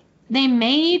like they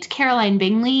made Caroline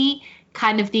Bingley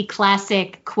kind of the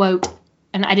classic quote,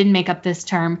 and I didn't make up this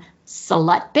term,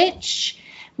 slut bitch,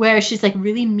 where she's like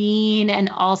really mean and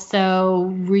also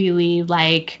really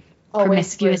like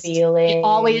promiscuous,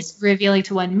 always revealing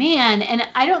to one man. And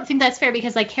I don't think that's fair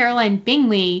because like Caroline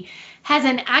Bingley has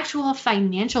an actual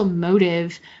financial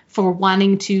motive for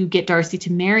wanting to get Darcy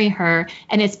to marry her.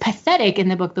 And it's pathetic in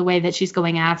the book, the way that she's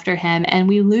going after him. And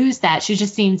we lose that. She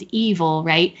just seems evil,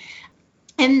 right?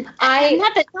 And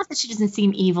not that she doesn't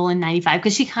seem evil in 95,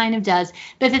 because she kind of does.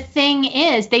 But the thing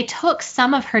is, they took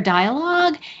some of her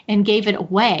dialogue and gave it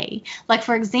away. Like,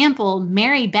 for example,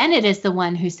 Mary Bennet is the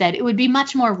one who said it would be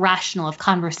much more rational if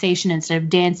conversation instead of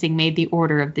dancing made the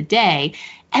order of the day.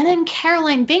 And then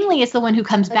Caroline Bingley is the one who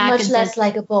comes back and says, much less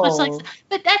likable.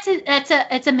 But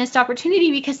it's a missed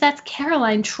opportunity because that's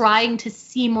Caroline trying to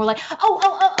seem more like,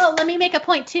 oh, let me make a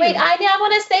point too. Wait, I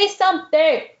want to say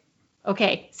something.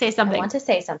 Okay, say something. I want to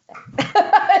say something. If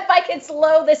I can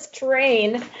slow this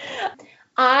train.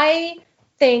 I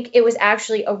think it was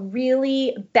actually a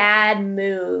really bad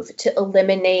move to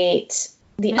eliminate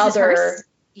the other.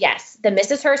 Yes, the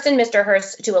Mrs. Hurst and Mr.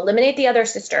 Hurst, to eliminate the other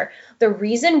sister. The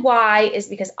reason why is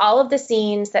because all of the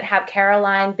scenes that have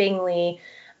Caroline Bingley,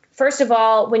 first of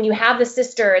all, when you have the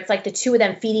sister, it's like the two of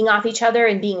them feeding off each other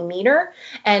and being meaner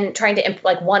and trying to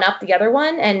like one up the other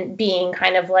one and being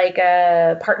kind of like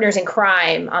partners in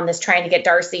crime on this, trying to get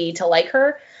Darcy to like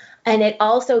her. And it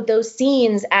also, those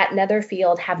scenes at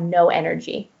Netherfield have no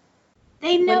energy.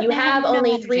 When you have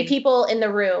only 3 people in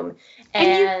the room.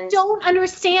 And you don't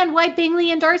understand why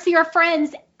Bingley and Darcy are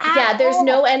friends. Yeah, there's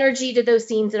no energy to those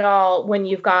scenes at all when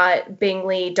you've got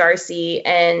Bingley, Darcy,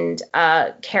 and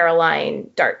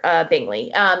Caroline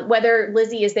Bingley. Whether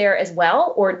Lizzie is there as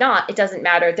well or not, it doesn't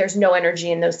matter. There's no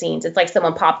energy in those scenes. It's like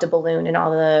someone popped a balloon and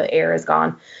all the air is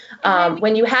gone.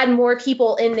 When you had more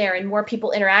people in there and more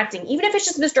people interacting, even if it's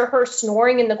just Mr. Hurst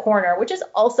snoring in the corner, which is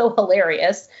also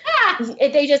hilarious,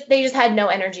 they just had no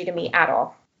energy to me at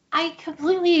all. I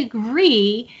completely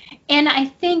agree. And I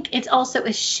think it's also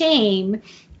a shame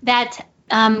that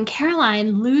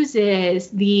Caroline loses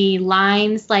the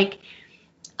lines like,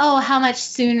 oh, how much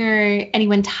sooner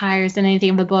anyone tires than anything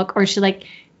in the book, or she like,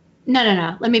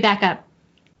 No. Let me back up.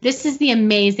 This is the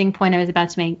amazing point I was about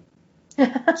to make.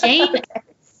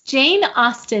 Jane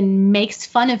Austen makes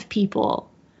fun of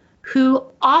people who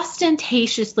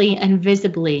ostentatiously and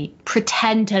visibly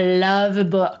pretend to love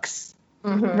books,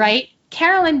 right?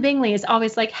 Carolyn Bingley is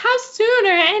always like, how soon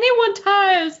are anyone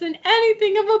tired than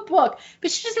anything of a book?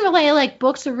 But she doesn't really like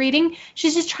books or reading.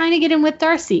 She's just trying to get in with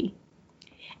Darcy.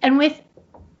 And with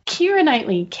Keira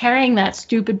Knightley carrying that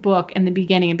stupid book in the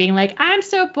beginning and being like, I'm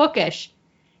so bookish,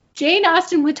 Jane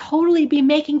Austen would totally be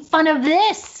making fun of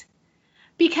this.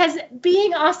 Because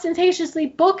being ostentatiously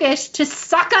bookish to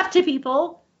suck up to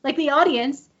people, like the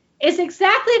audience, is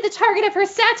exactly the target of her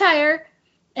satire.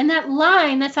 And that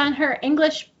line that's on her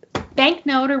English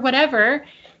banknote or whatever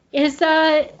is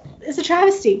a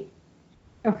travesty.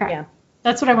 Okay. Yeah.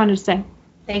 That's what I wanted to say.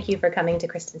 Thank you for coming to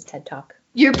Kristen's TED Talk.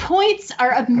 Your points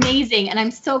are amazing, and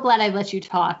I'm so glad I let you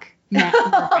talk.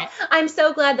 I'm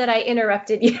so glad that I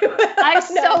interrupted you. I'm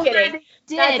so kidding. Glad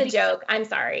did. That's a joke. I'm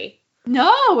sorry.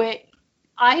 No,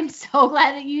 I'm so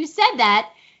glad that you said that,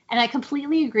 and I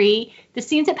completely agree. The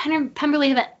scenes at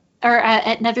Pemberley or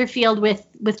at Netherfield with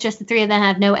just the three of them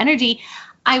have no energy.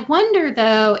 I wonder,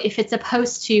 though, if it's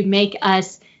supposed to make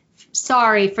us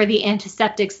sorry for the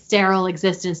antiseptic, sterile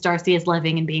existence Darcy is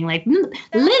living and being like,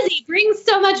 Lizzie brings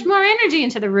so much more energy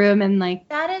into the room. And like,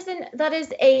 that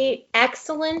is a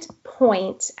excellent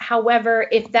point. However,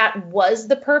 if that was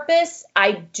the purpose,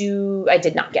 I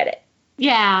did not get it.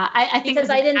 Yeah, I think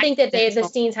because I didn't think that the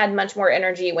scenes had much more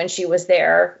energy when she was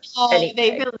there. Oh, anyway.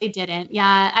 They really didn't.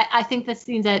 Yeah, I think the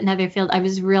scenes at Netherfield, I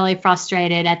was really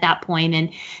frustrated at that point,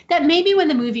 and that maybe when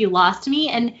the movie lost me.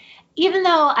 And even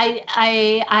though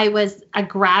I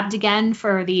grabbed again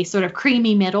for the sort of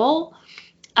creamy middle,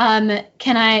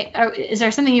 is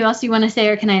there something else you want to say,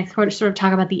 or can I sort of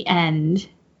talk about the end?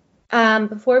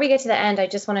 Before we get to the end, I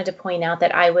just wanted to point out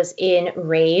that I was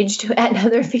enraged at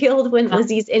Netherfield when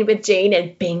Lizzie's in with Jane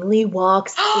and Bingley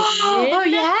walks in. Oh,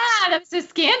 yeah. That was so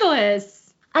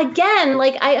scandalous. Again,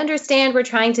 like, I understand we're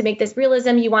trying to make this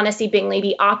realism. You want to see Bingley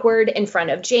be awkward in front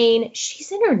of Jane.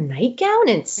 She's in her nightgown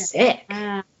and sick.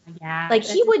 Yeah. Like,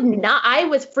 he would not. I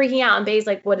was freaking out, and Bay's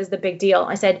like, what is the big deal?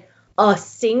 I said, a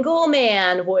single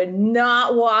man would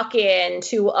not walk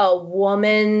into a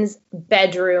woman's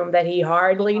bedroom that he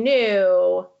hardly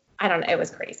knew. I don't know. It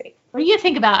was crazy. What do you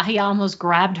think about how he almost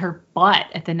grabbed her butt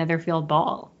at the Netherfield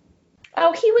ball?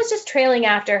 Oh, he was just trailing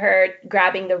after her,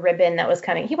 grabbing the ribbon that was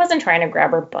coming. He wasn't trying to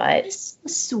grab her butt. It's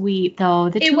sweet, though.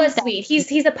 It was sweet.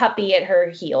 He's a puppy at her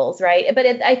heels, right? But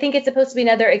I think it's supposed to be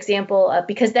another example of,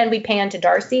 because then we pan to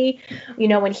Darcy,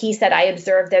 when he said, I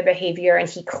observed their behavior and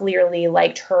he clearly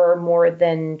liked her more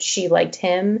than she liked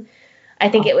him. I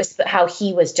think it was how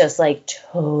he was just like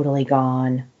totally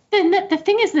gone. The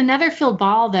thing is, the Netherfield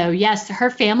ball, though, yes, her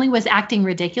family was acting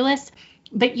ridiculous,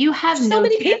 but you have so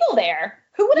many people there.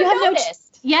 Who would have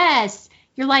noticed? Yes.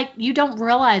 You're like, you don't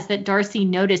realize that Darcy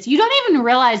noticed. You don't even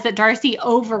realize that Darcy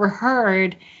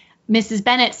overheard Mrs.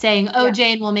 Bennet saying,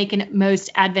 Jane will make a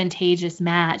most advantageous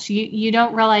match. You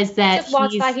don't realize that he just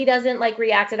walks by. He doesn't like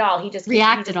react at all. He just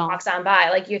walks on by.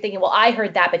 Like, you're thinking, well, I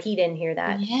heard that, but he didn't hear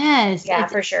that. Yes. Yeah,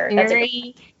 for sure.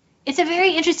 It's a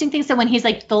very interesting thing. So when he's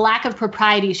like, the lack of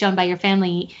propriety shown by your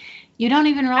family, you don't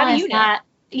even realize that.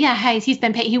 Yeah, he's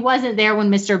been paid. He wasn't there when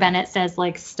Mr. Bennet says,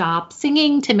 like, stop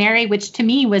singing to Mary, which to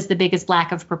me was the biggest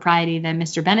lack of propriety that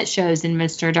Mr. Bennet shows in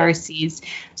Mr. Darcy's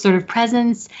sort of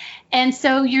presence. And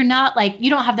so you're not like, you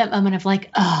don't have that moment of like,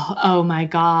 oh my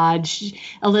God,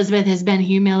 Elizabeth has been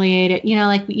humiliated.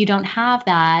 Like, you don't have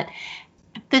that.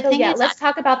 Let's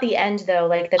talk about the end, though,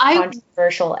 like the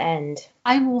controversial end.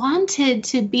 I wanted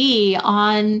to be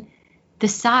on the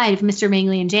side of Mr.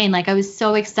 Bingley and Jane. Like, I was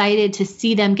so excited to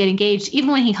see them get engaged. Even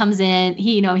when he comes in,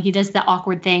 he does the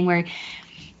awkward thing where,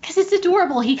 because it's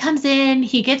adorable. He comes in,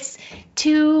 he gets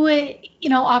too,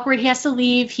 awkward. He has to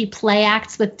leave. He play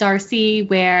acts with Darcy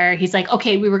where he's like,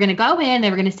 okay, we were going to go in, they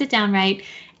were going to sit down, right?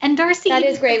 And Darcy. That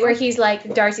is great, where Darcy's like,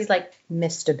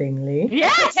 Mr. Bingley.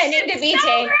 Yes. Pretending to be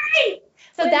Jane. Great.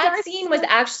 So that scene was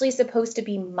actually supposed to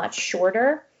be much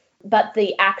shorter. But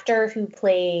the actor who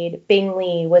played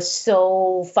Bingley was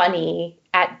so funny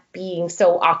at being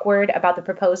so awkward about the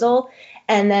proposal.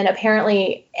 And then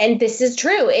apparently, and this is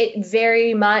true, it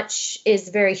very much is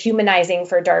very humanizing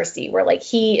for Darcy, where like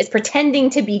he is pretending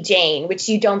to be Jane, which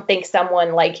you don't think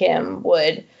someone like him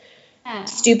would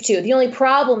stoop to. The only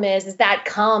problem is that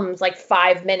comes like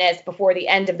 5 minutes before the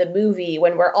end of the movie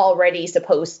when we're already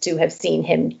supposed to have seen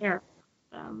him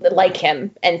like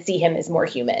him and see him as more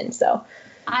human. So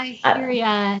I hear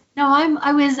ya. No,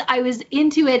 I was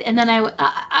into it, and then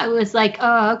I was like,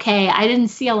 oh, okay. I didn't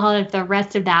see a lot of the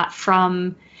rest of that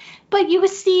from but you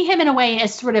see him in a way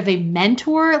as sort of a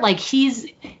mentor. Like he's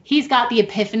got the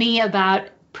epiphany about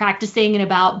practicing and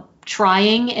about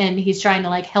trying, and he's trying to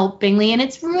like help Bingley, and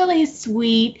it's really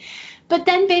sweet. But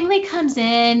then Bingley comes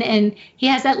in and he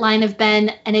has that line of Ben,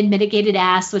 an unmitigated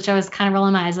ass, which I was kind of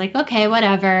rolling my eyes like, okay,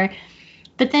 whatever.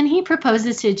 But then he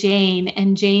proposes to Jane,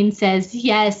 and Jane says,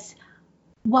 yes,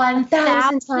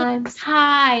 1,000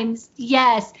 times.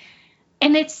 Yes.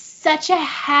 And it's such a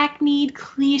hackneyed,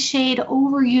 cliched,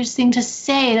 overused thing to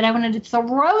say that I wanted to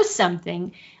throw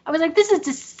something. I was like, this is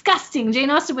disgusting. Jane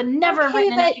Austen would never have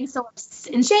written anything so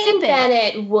insipid. Jane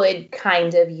Bennet would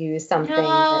kind of use something.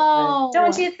 No.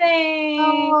 Don't you think?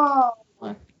 Oh.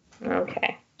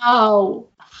 Okay. Oh.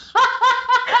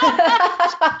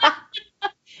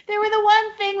 They were the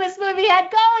one thing this movie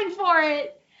had going for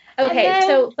it.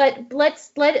 Okay, but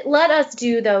let us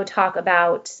talk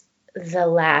about the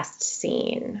last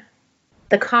scene.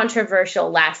 The controversial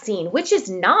last scene, which is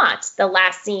not the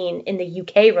last scene in the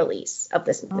UK release of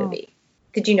this movie.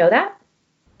 Did you know that?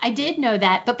 I did know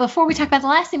that, but before we talk about the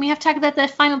last scene, we have to talk about the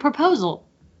final proposal.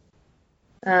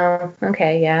 Oh,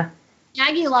 okay, yeah.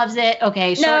 Maggie loves it.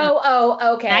 Okay, sure. No,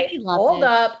 okay. Maggie loves Hold it.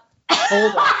 up.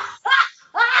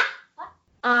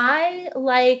 I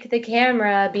like the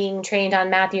camera being trained on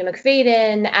Matthew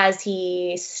Macfadyen as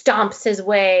he stomps his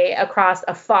way across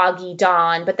a foggy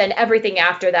dawn, but then everything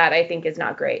after that I think is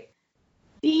not great.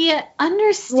 The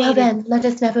understated... Well then, let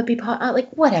us never be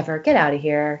whatever, get out of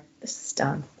here. This is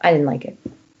dumb. I didn't like it.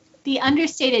 The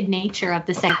understated nature of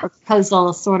the second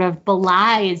proposal sort of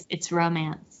belies its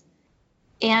romance.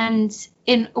 And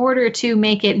in order to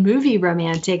make it movie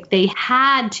romantic, they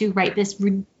had to write this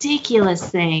ridiculous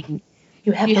thing.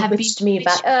 You have bewitched me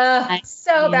by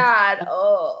so bad.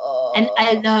 Oh. And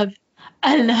I love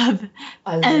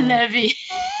you.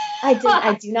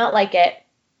 I do not like it.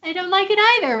 I don't like it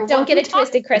either. Don't get it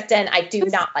twisted, Kristen. I do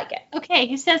not like it. Okay,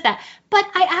 who says that? But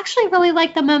I actually really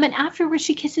like the moment after where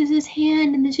she kisses his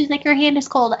hand and then she's like, her hand is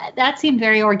cold. That seemed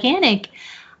very organic.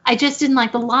 I just didn't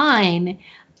like the line.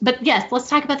 But yes, let's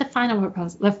talk about the final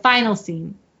proposal, the final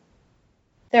scene.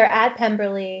 They're at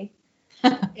Pemberley.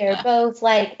 They're both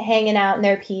like hanging out in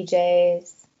their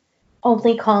PJs.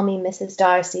 Only call me Mrs.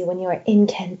 Darcy when you are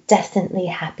incandescently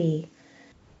happy.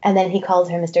 And then he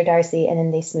calls her Mr. Darcy, and then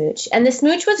they smooch. And the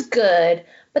smooch was good,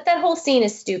 but that whole scene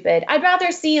is stupid. I'd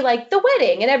rather see like the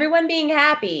wedding and everyone being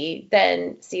happy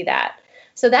than see that.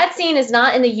 So that scene is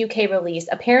not in the UK release.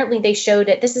 Apparently they showed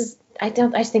it. I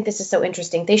just think this is so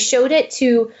interesting. They showed it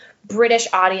to British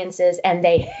audiences and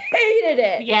they hated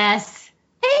it. Yes.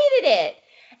 Hated it.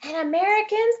 And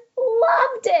Americans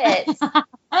loved it.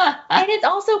 And it's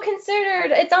also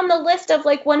it's on the list of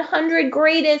like 100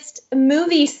 greatest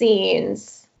movie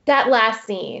scenes, that last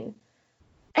scene.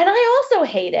 And I also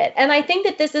hate it. And I think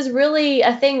that this is really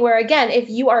a thing where, again,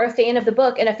 if you are a fan of the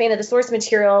book and a fan of the source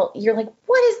material, you're like,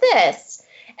 what is this?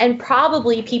 And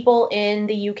probably people in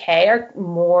the UK are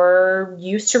more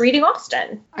used to reading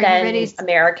Austen than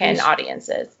American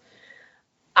audiences.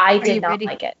 I did not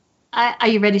like it. Are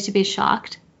you ready to be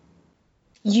shocked?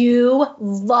 You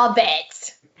love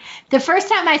it. The first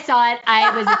time I saw it,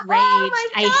 I was enraged. Oh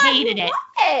my God, I hated it.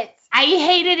 I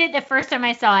hated it the first time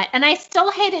I saw it. And I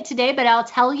still hate it today, but I'll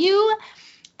tell you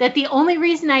that the only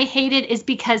reason I hate it is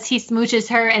because he smooches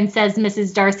her and says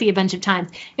Mrs. Darcy a bunch of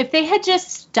times. If they had just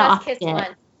stopped it, once.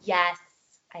 Yes,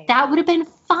 that would have been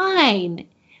fine.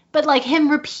 But like him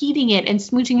repeating it and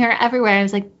smooching her everywhere, I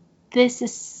was like, this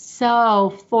is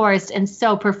so forced and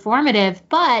so performative.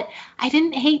 But I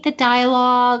didn't hate the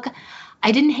dialogue.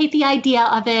 I didn't hate the idea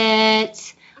of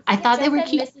it. I thought they were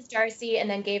cute. Mrs. Darcy and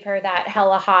then gave her that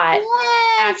hella hot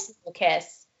actual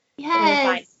kiss.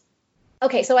 Yes.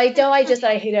 Okay, so I hate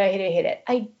it.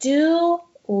 I do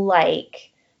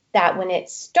like that when it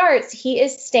starts, he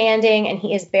is standing and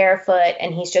he is barefoot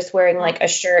and he's just wearing like a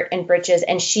shirt and breeches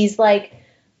and she's like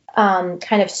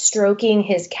kind of stroking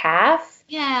his calf.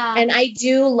 Yeah. And I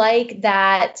do like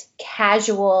that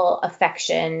casual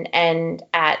affection and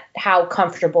at how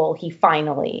comfortable he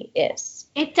finally is.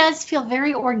 It does feel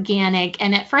very organic.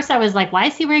 And at first I was like, why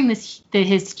is he wearing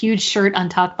his huge shirt on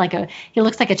top? He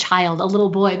looks like a child, a little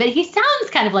boy, but he sounds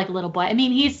kind of like a little boy. I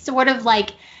mean, he's sort of like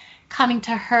coming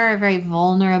to her very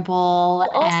vulnerable.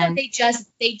 Also, and they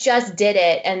just did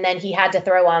it. And then he had to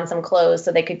throw on some clothes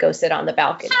so they could go sit on the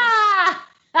balcony.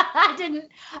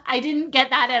 I didn't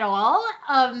get that at all.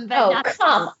 But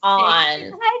come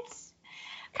on.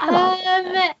 Come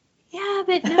on. Yeah,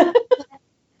 but no.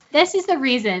 This is the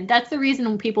reason. That's the reason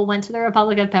when people went to the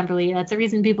Republic of Pemberley. That's the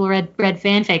reason people read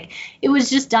fanfic. It was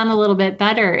just done a little bit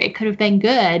better. It could have been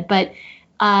good, but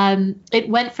it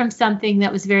went from something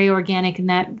that was very organic and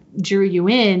that drew you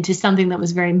in to something that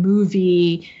was very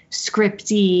movie,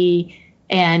 scripty,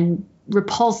 and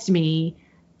repulsed me.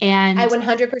 And I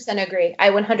 100% agree. I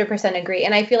 100% agree.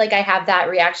 And I feel like I have that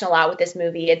reaction a lot with this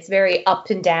movie. It's very up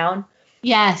and down.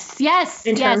 Yes.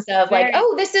 In terms of like,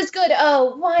 oh, this is good.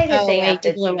 Oh, why did they have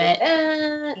to do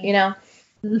it? You know,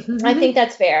 I think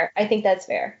that's fair.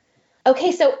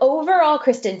 Okay, so overall,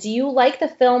 Kristen, do you like the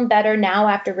film better now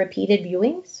after repeated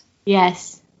viewings?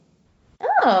 Yes.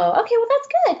 Oh, okay. Well, that's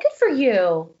good. Good for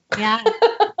you. Yeah.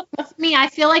 Me, I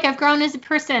feel like I've grown as a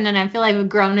person, and I feel like I've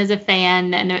grown as a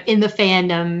fan and in the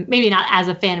fandom, maybe not as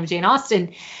a fan of Jane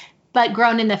Austen, but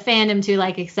grown in the fandom to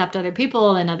like accept other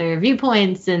people and other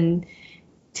viewpoints and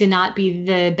to not be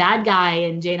the bad guy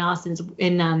in drunk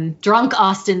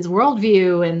Austen's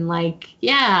worldview. And like,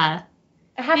 yeah.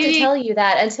 I have to tell you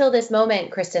that until this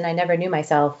moment, Kristen, I never knew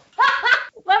myself.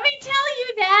 Let me tell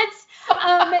you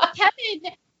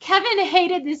that Kevin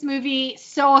hated this movie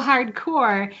so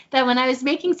hardcore that when I was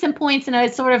making some points and I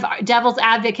was sort of devil's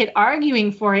advocate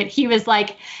arguing for it, he was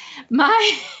like,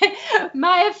 my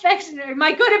affection, or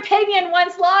my good opinion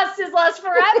once lost is lost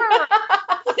forever.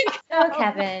 Oh,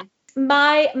 Kevin.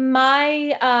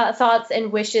 My thoughts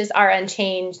and wishes are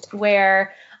unchanged,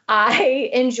 where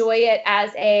I enjoy it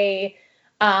as a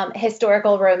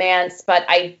historical romance, but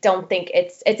I don't think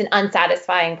it's an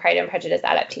unsatisfying Pride and Prejudice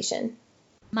adaptation.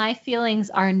 My feelings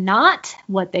are not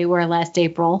what they were last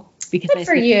April, because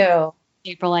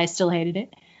April I still hated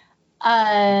it.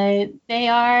 They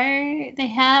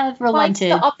have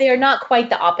relented. They are not quite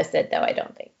the opposite, though, I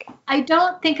don't think. I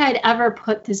don't think I'd ever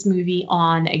put this movie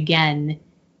on again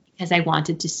because I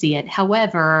wanted to see it.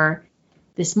 However,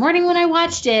 this morning when I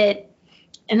watched it,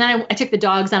 and then I took the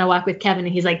dogs on a walk with Kevin,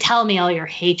 and he's like, tell me all your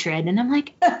hatred. And I'm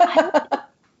like,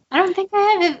 I don't think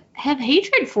I have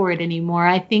hatred for it anymore.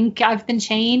 I think I've been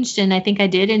changed, and I think I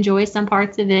did enjoy some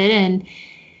parts of it. And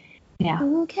yeah.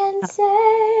 Who can say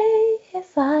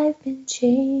if I've been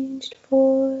changed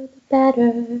for the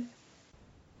better?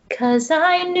 'Cause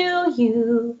I knew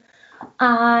you.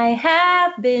 I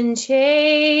have been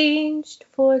changed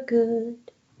for good.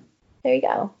 There you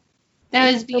go.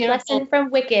 That was beautiful. A lesson from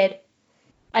Wicked.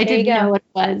 I didn't know what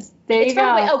it was. There you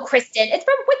go. Kristen, it's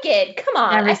from Wicked. Come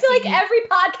on. I feel like every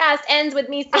podcast ends with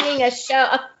me singing a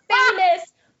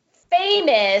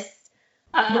famous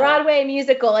Broadway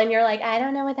musical, and you're like, I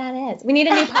don't know what that is. We need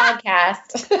a new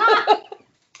podcast.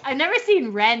 I've never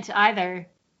seen Rent either.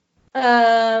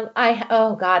 I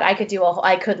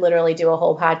could literally do a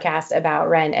whole podcast about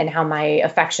Rent and how my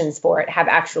affections for it have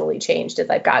actually changed as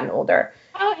I've gotten older.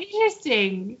 Oh,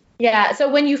 interesting. Yeah, so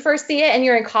when you first see it and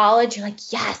you're in college, you're like,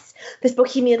 yes, this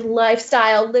bohemian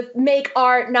lifestyle, make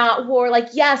art, not war. Like,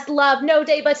 yes, love, no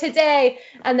day but today.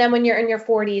 And then when you're in your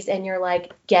 40s and you're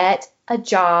like, get a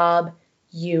job,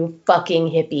 you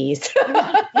fucking hippies.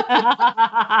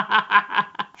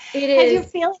 It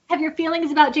is. Have your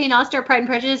feelings about Jane Austen or Pride and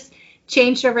Prejudice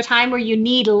changed over time, where you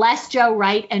need less Joe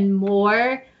Wright and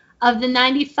more of the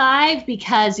 95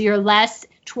 because you're less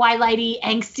Twilighty,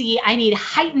 angsty? I need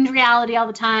heightened reality all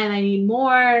the time. I need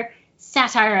more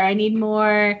satire. I need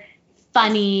more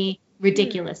funny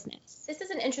ridiculousness. This is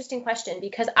an interesting question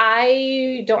because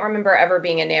I don't remember ever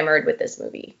being enamored with this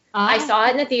movie. I saw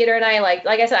it in the theater and I liked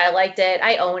it.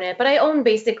 I own it, but I own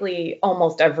basically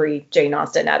almost every Jane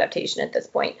Austen adaptation at this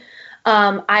point.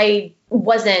 I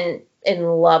wasn't in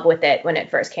love with it when it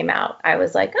first came out. I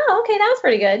was like, oh, okay, that was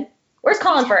pretty good. Where's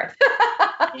Colin Firth?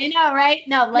 You know, right?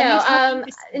 Not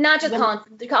just Colin.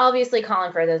 Obviously,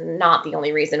 Colin Firth is not the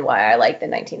only reason why I like the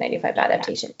 1995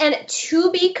 adaptation. Yeah. And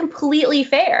to be completely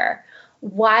fair,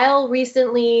 while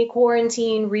recently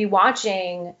quarantine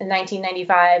rewatching the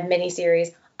 1995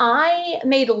 miniseries, I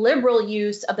made liberal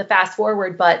use of the fast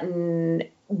forward button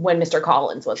when Mr.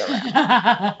 Collins was around.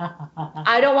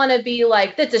 I don't want to be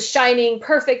like, that's a shining,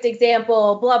 perfect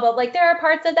example, blah, blah. Like, there are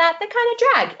parts of that kind of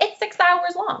drag. It's 6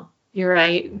 hours long. You're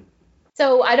right.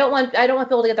 So I don't want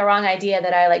people to get the wrong idea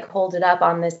that I like hold it up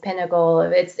on this pinnacle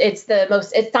of it's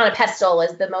on a pedestal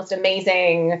as the most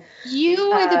amazing piece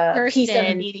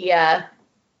of media.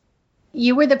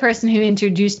 You were the person who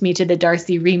introduced me to the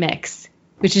Darcy remix,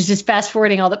 which is just fast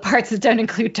forwarding all the parts that don't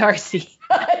include Darcy.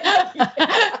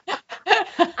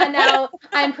 And now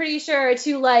I'm pretty sure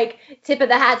to like tip of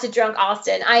the hat to Drunk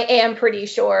Austen, I am pretty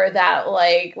sure that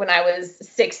like when I was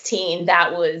 16,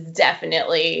 that was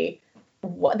definitely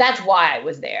that's why I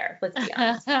was there. Let's be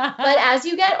honest. But as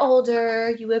you get older,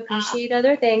 you appreciate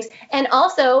other things. And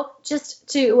also, just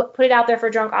to put it out there for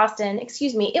Drunk Austin,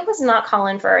 excuse me, it was not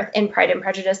Colin Firth in Pride and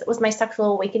Prejudice that was my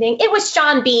sexual awakening. It was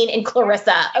Sean Bean in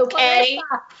Clarissa, okay?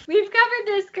 Clarissa. We've covered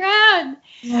this ground.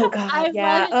 Oh, God,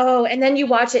 yeah. Oh, and then you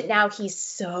watch it now, he's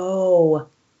so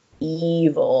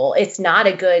evil. It's not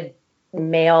a good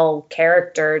male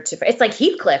character it's like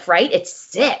Heathcliff, right? It's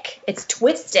sick, it's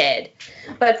twisted,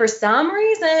 but for some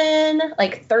reason,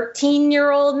 like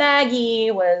 13-year-old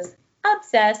Maggie was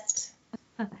obsessed.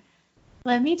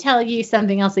 Let me tell you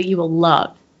something else that you will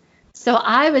love. So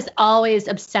I was always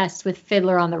obsessed with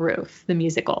Fiddler on the Roof, the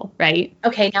musical, right?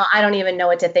 Okay, now I don't even know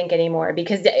what to think anymore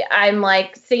because I'm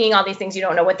like singing all these things you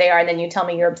don't know what they are, and then you tell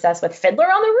me you're obsessed with Fiddler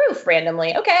on the Roof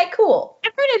randomly. Okay, cool.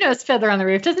 Everyone knows Fiddler on the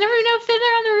Roof. Does everyone know Fiddler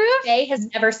on the Roof? Jay has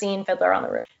never seen Fiddler on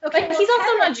the Roof. Okay, but he's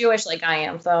also not Jewish like I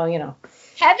am, so you know.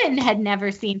 Kevin had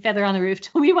never seen Fiddler on the Roof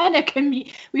till we went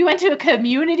to a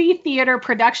community theater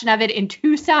production of it in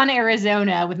Tucson,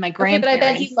 Arizona with my grandparents. Okay, but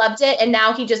I bet he loved it, and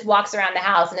now he just walks around the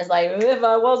house and is like, if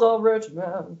I was a rich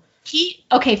man.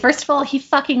 First of all, he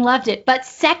fucking loved it. But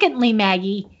secondly,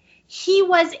 Maggie, he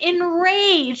was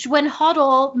enraged when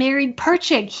Huddle married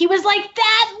Perchik. He was like,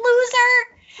 that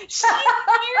loser! She's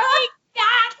marrying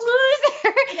that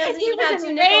loser! He doesn't even have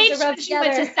two nipples to rub together. She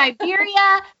went to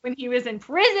Siberia. When he was in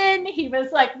prison, he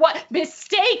was like, what?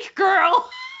 Mistake, girl!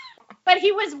 But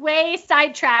he was way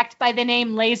sidetracked by the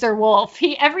name Laser Wolf.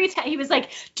 Every time he was like,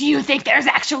 do you think there's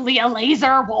actually a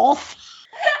laser wolf?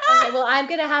 Okay, well, I'm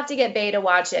gonna have to get Bay to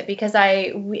watch it because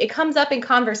it comes up in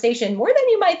conversation more than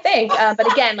you might think.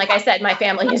 But again, like I said, my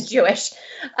family is Jewish,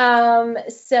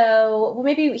 so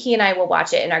maybe he and I will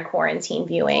watch it in our quarantine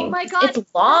viewing. Oh my God,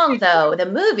 it's long though. The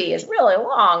movie is really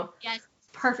long. Yes,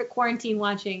 perfect quarantine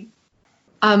watching.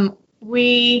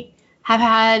 We have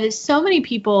had so many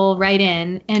people write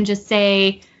in and just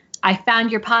say, "I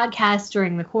found your podcast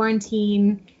during the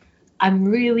quarantine. I'm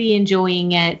really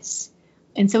enjoying it."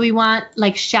 And so we want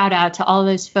shout out to all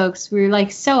those folks. We're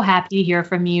so happy to hear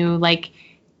from you.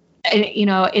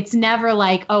 It's never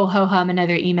like, oh, ho hum,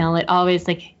 another email. It always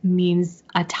means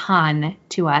a ton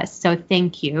to us. So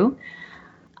thank you.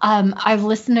 Our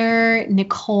listener,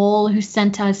 Nicole, who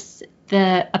sent us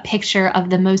a picture of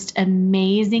the most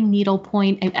amazing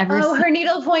needlepoint I've ever seen. Oh, her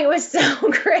needlepoint was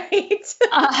so great.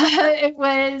 It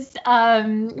was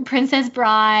Princess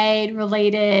Bride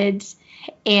related.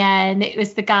 And it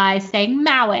was the guy saying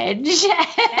marriage.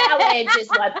 Marriage is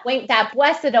that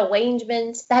blessed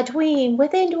arrangement, that tween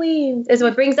within tweens is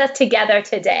what brings us together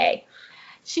today.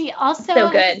 She also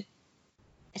so good.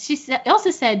 She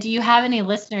also said, do you have any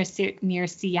listeners near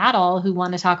Seattle who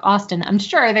want to talk Austin? I'm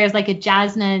sure there's a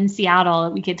Jasna in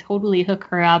Seattle. We could totally hook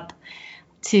her up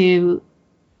to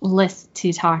listen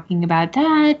to talking about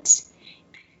that.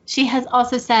 She has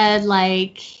also said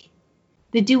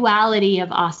the duality of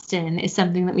Austin is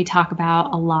something that we talk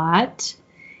about a lot.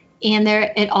 And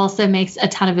it also makes a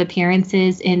ton of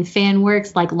appearances in fan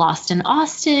works like Lost in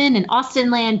Austin and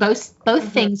Austinland,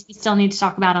 both things we still need to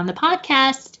talk about on the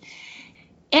podcast.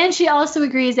 And she also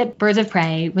agrees that Birds of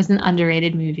Prey was an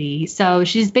underrated movie. So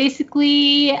she's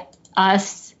basically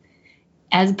us,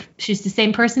 as she's the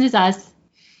same person as us.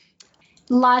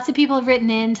 Lots of people have written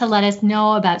in to let us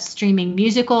know about streaming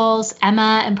musicals,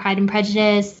 Emma and Pride and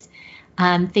Prejudice.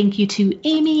 Thank you to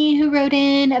Amy who wrote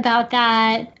in about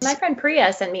that. My friend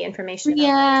Priya sent me information.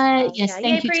 Priya, yes,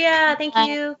 thank you. Priya, thank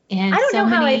you. And I don't know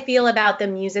how I feel about the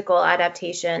musical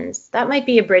adaptations. That might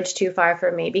be a bridge too far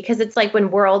for me because it's like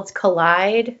when worlds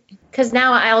collide. Because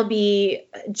now I'll be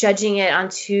judging it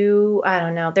on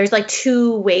there's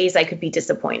two ways I could be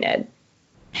disappointed.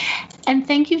 And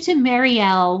thank you to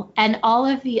Marielle and all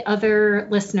of the other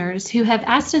listeners who have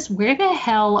asked us where the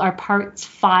hell our parts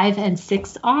 5 and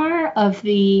 6 are of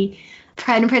the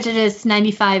Pride and Prejudice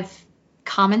 95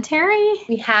 commentary.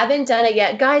 We haven't done it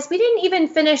yet. Guys, we didn't even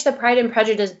finish the Pride and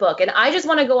Prejudice book. And I just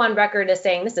want to go on record as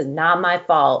saying this is not my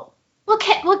fault. Well,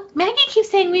 Maggie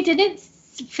keeps saying we didn't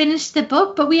finish the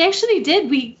book, but we actually did.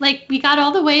 We got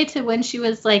all the way to when she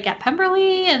was at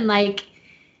Pemberley and That's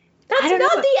not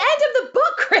the end of the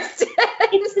book, Kristen.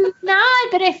 It's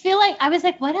not, but I feel I was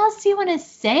what else do you want to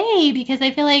say? Because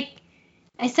I feel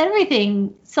I said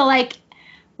everything. So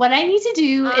what I need to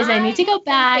do is I need to go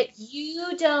back.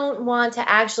 You don't want to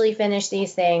actually finish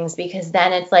these things because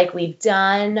then it's we've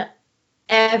done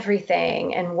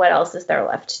everything. And what else is there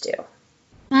left to do?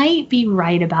 Might be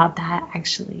right about that,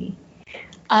 actually.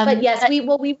 But yes, we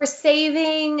were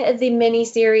saving the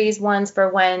miniseries ones for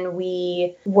when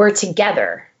we were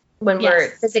together. when we're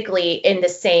physically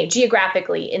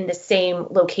geographically in the same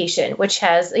location, which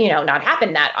has, not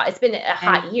happened it's been a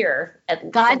hot year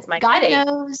since my wedding. God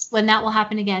knows when that will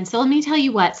happen again. So let me tell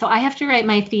you what. So I have to write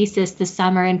my thesis this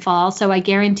summer and fall. So I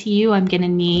guarantee you I'm going to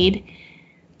need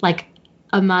like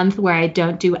a month where I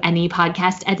don't do any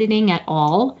podcast editing at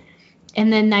all.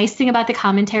 And the nice thing about the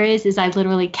commentaries is I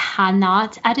literally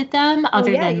cannot edit them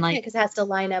because it has to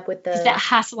line up with that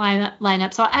has to line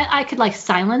up. So I could like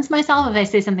silence myself if I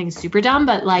say something super dumb,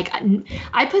 but like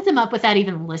I put them up without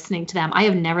even listening to them. I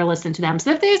have never listened to them.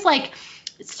 So if there's like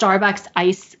Starbucks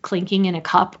ice clinking in a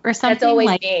cup or something, that's always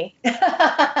like me.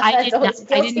 I'm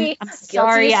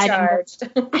sorry. I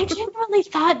genuinely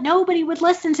thought nobody would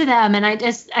listen to them, and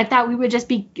I thought we would just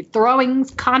be throwing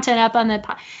content up on the.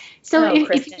 So if you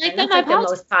like them, that's like the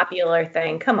most popular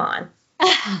thing. Come on.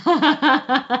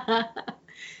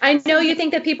 I know you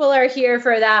think that people are here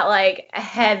for that like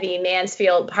heavy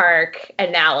Mansfield Park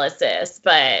analysis,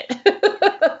 but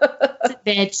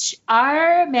bitch,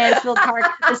 our Mansfield Park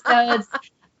episodes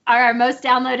are our most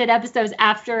downloaded episodes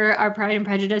after our Pride and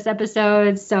Prejudice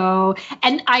episodes. So,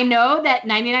 and I know that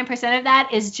 99% of that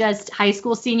is just high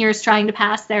school seniors trying to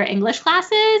pass their English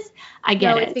classes. I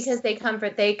get it. No, it's because they come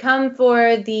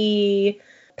for the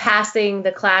passing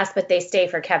the class, but they stay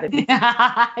for Kevin.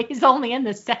 He's only in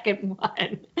the second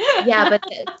one. Yeah, but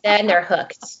then they're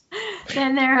hooked.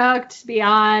 Then they're hooked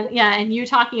beyond. Yeah, and you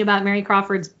talking about Mary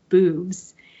Crawford's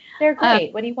boobs. They're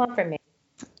great. What do you want from me?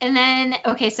 And then,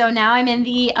 okay, so now I'm in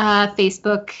the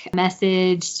Facebook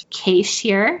message cache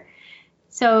here.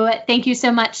 So thank you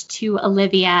so much to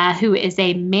Olivia, who is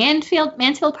a Mansfield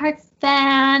Park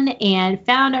fan and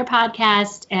found our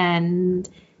podcast and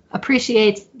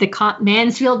appreciates the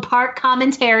Mansfield Park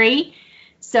commentary.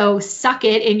 So suck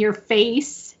it in your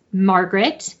face,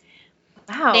 Margaret.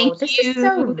 Wow, this is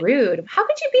so rude. How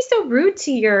could you be so rude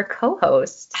to your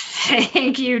co-host?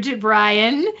 Thank you to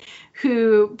Brian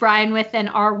with an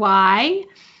RY,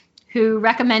 who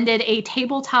recommended a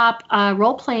tabletop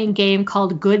role-playing game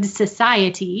called Good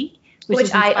Society.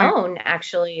 Which I own,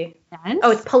 actually. Yes.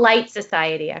 Oh, it's Polite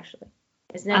Society, actually.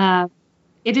 Isn't it?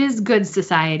 It is Good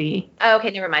Society. Oh,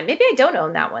 okay, never mind. Maybe I don't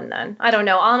own that one then. I don't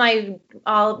know.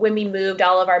 When we moved,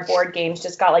 all of our board games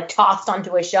just got like tossed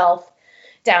onto a shelf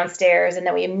downstairs, and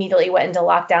then we immediately went into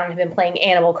lockdown and have been playing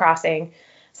Animal Crossing.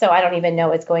 So I don't even know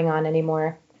what's going on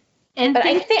anymore. But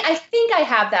I think I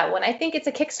have that one. I think it's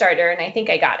a Kickstarter, and I think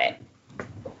I got it.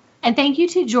 And thank you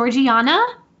to Georgiana,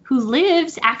 who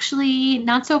lives actually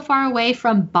not so far away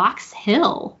from Box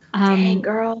Hill. Dang,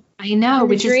 girl. I know,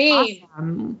 which is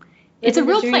awesome. It's a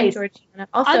real place. Georgiana.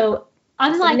 Also,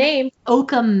 unlike name.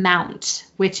 Oakham Mount,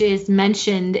 which is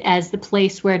mentioned as the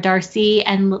place where Darcy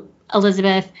and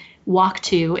Elizabeth walk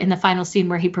to in the final scene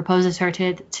where he proposes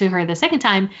to her the second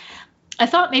time. I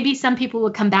thought maybe some people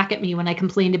would come back at me when I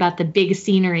complained about the big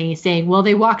scenery, saying, well,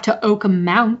 they walk to Oakham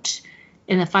Mount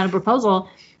in the final proposal.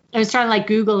 I was trying to like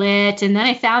Google it, and then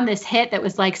I found this hit that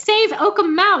was like, save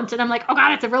Oakham Mount. And I'm like, oh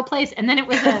God, it's a real place. And then it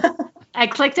was I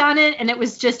clicked on it, and it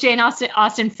was just Jane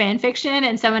Austen fan fiction,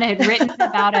 and someone had written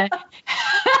about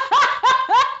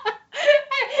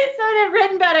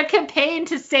a campaign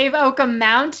to save Oakham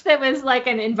Mount that was like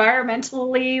an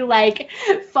environmentally like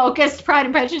focused Pride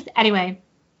and Prejudice. Anyway,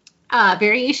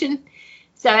 variation.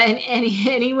 So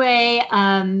anyway,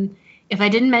 if I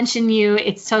didn't mention you,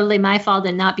 it's totally my fault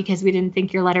and not because we didn't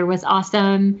think your letter was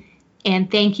awesome.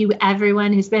 And thank you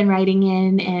everyone who's been writing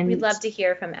in. And we'd love to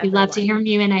hear from everyone. We'd love to hear from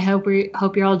you, and I hope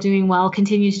you're all doing well.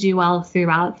 Continue to do well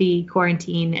throughout the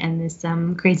quarantine and this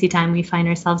crazy time we find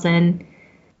ourselves in.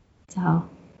 So,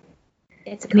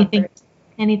 it's a comfort.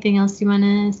 Anything else you want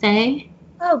to say?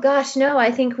 Oh gosh, no.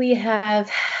 I think we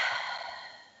have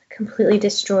completely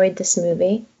destroyed this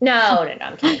movie. No,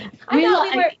 I'm kidding.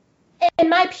 In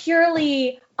my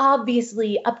purely,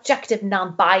 obviously, objective,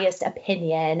 non-biased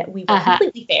opinion, we were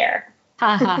completely fair.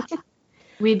 I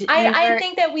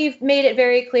think that we've made it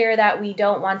very clear that we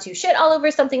don't want to shit all over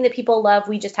something that people love.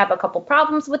 We just have a couple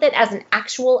problems with it as an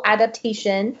actual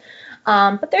adaptation.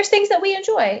 But there's things that we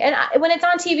enjoy. And when it's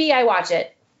on TV, I watch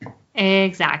it.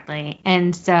 Exactly.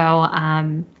 And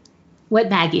so what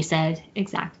Maggie said,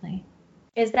 exactly.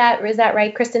 Is that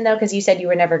right, Kristen, though? Because you said you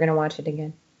were never going to watch it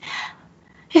again.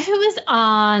 If it was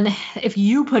on, if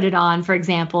you put it on, for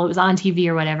example, it was on TV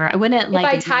or whatever, I wouldn't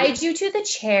like. If I tied you to the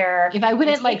chair, if I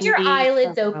wouldn't like your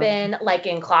eyelids open like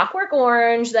in Clockwork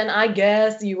Orange, then I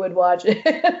guess you would watch it.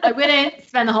 I wouldn't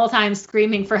spend the whole time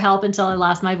screaming for help until I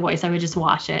lost my voice. I would just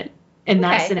watch it in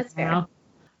that scenario.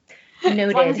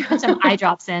 Noted. Put some eye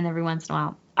drops in every once in a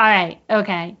while. All right.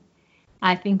 Okay.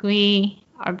 I think we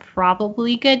are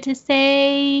probably good to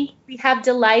say. We have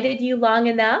delighted you long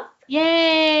enough.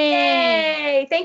 Yay! Yay! Thank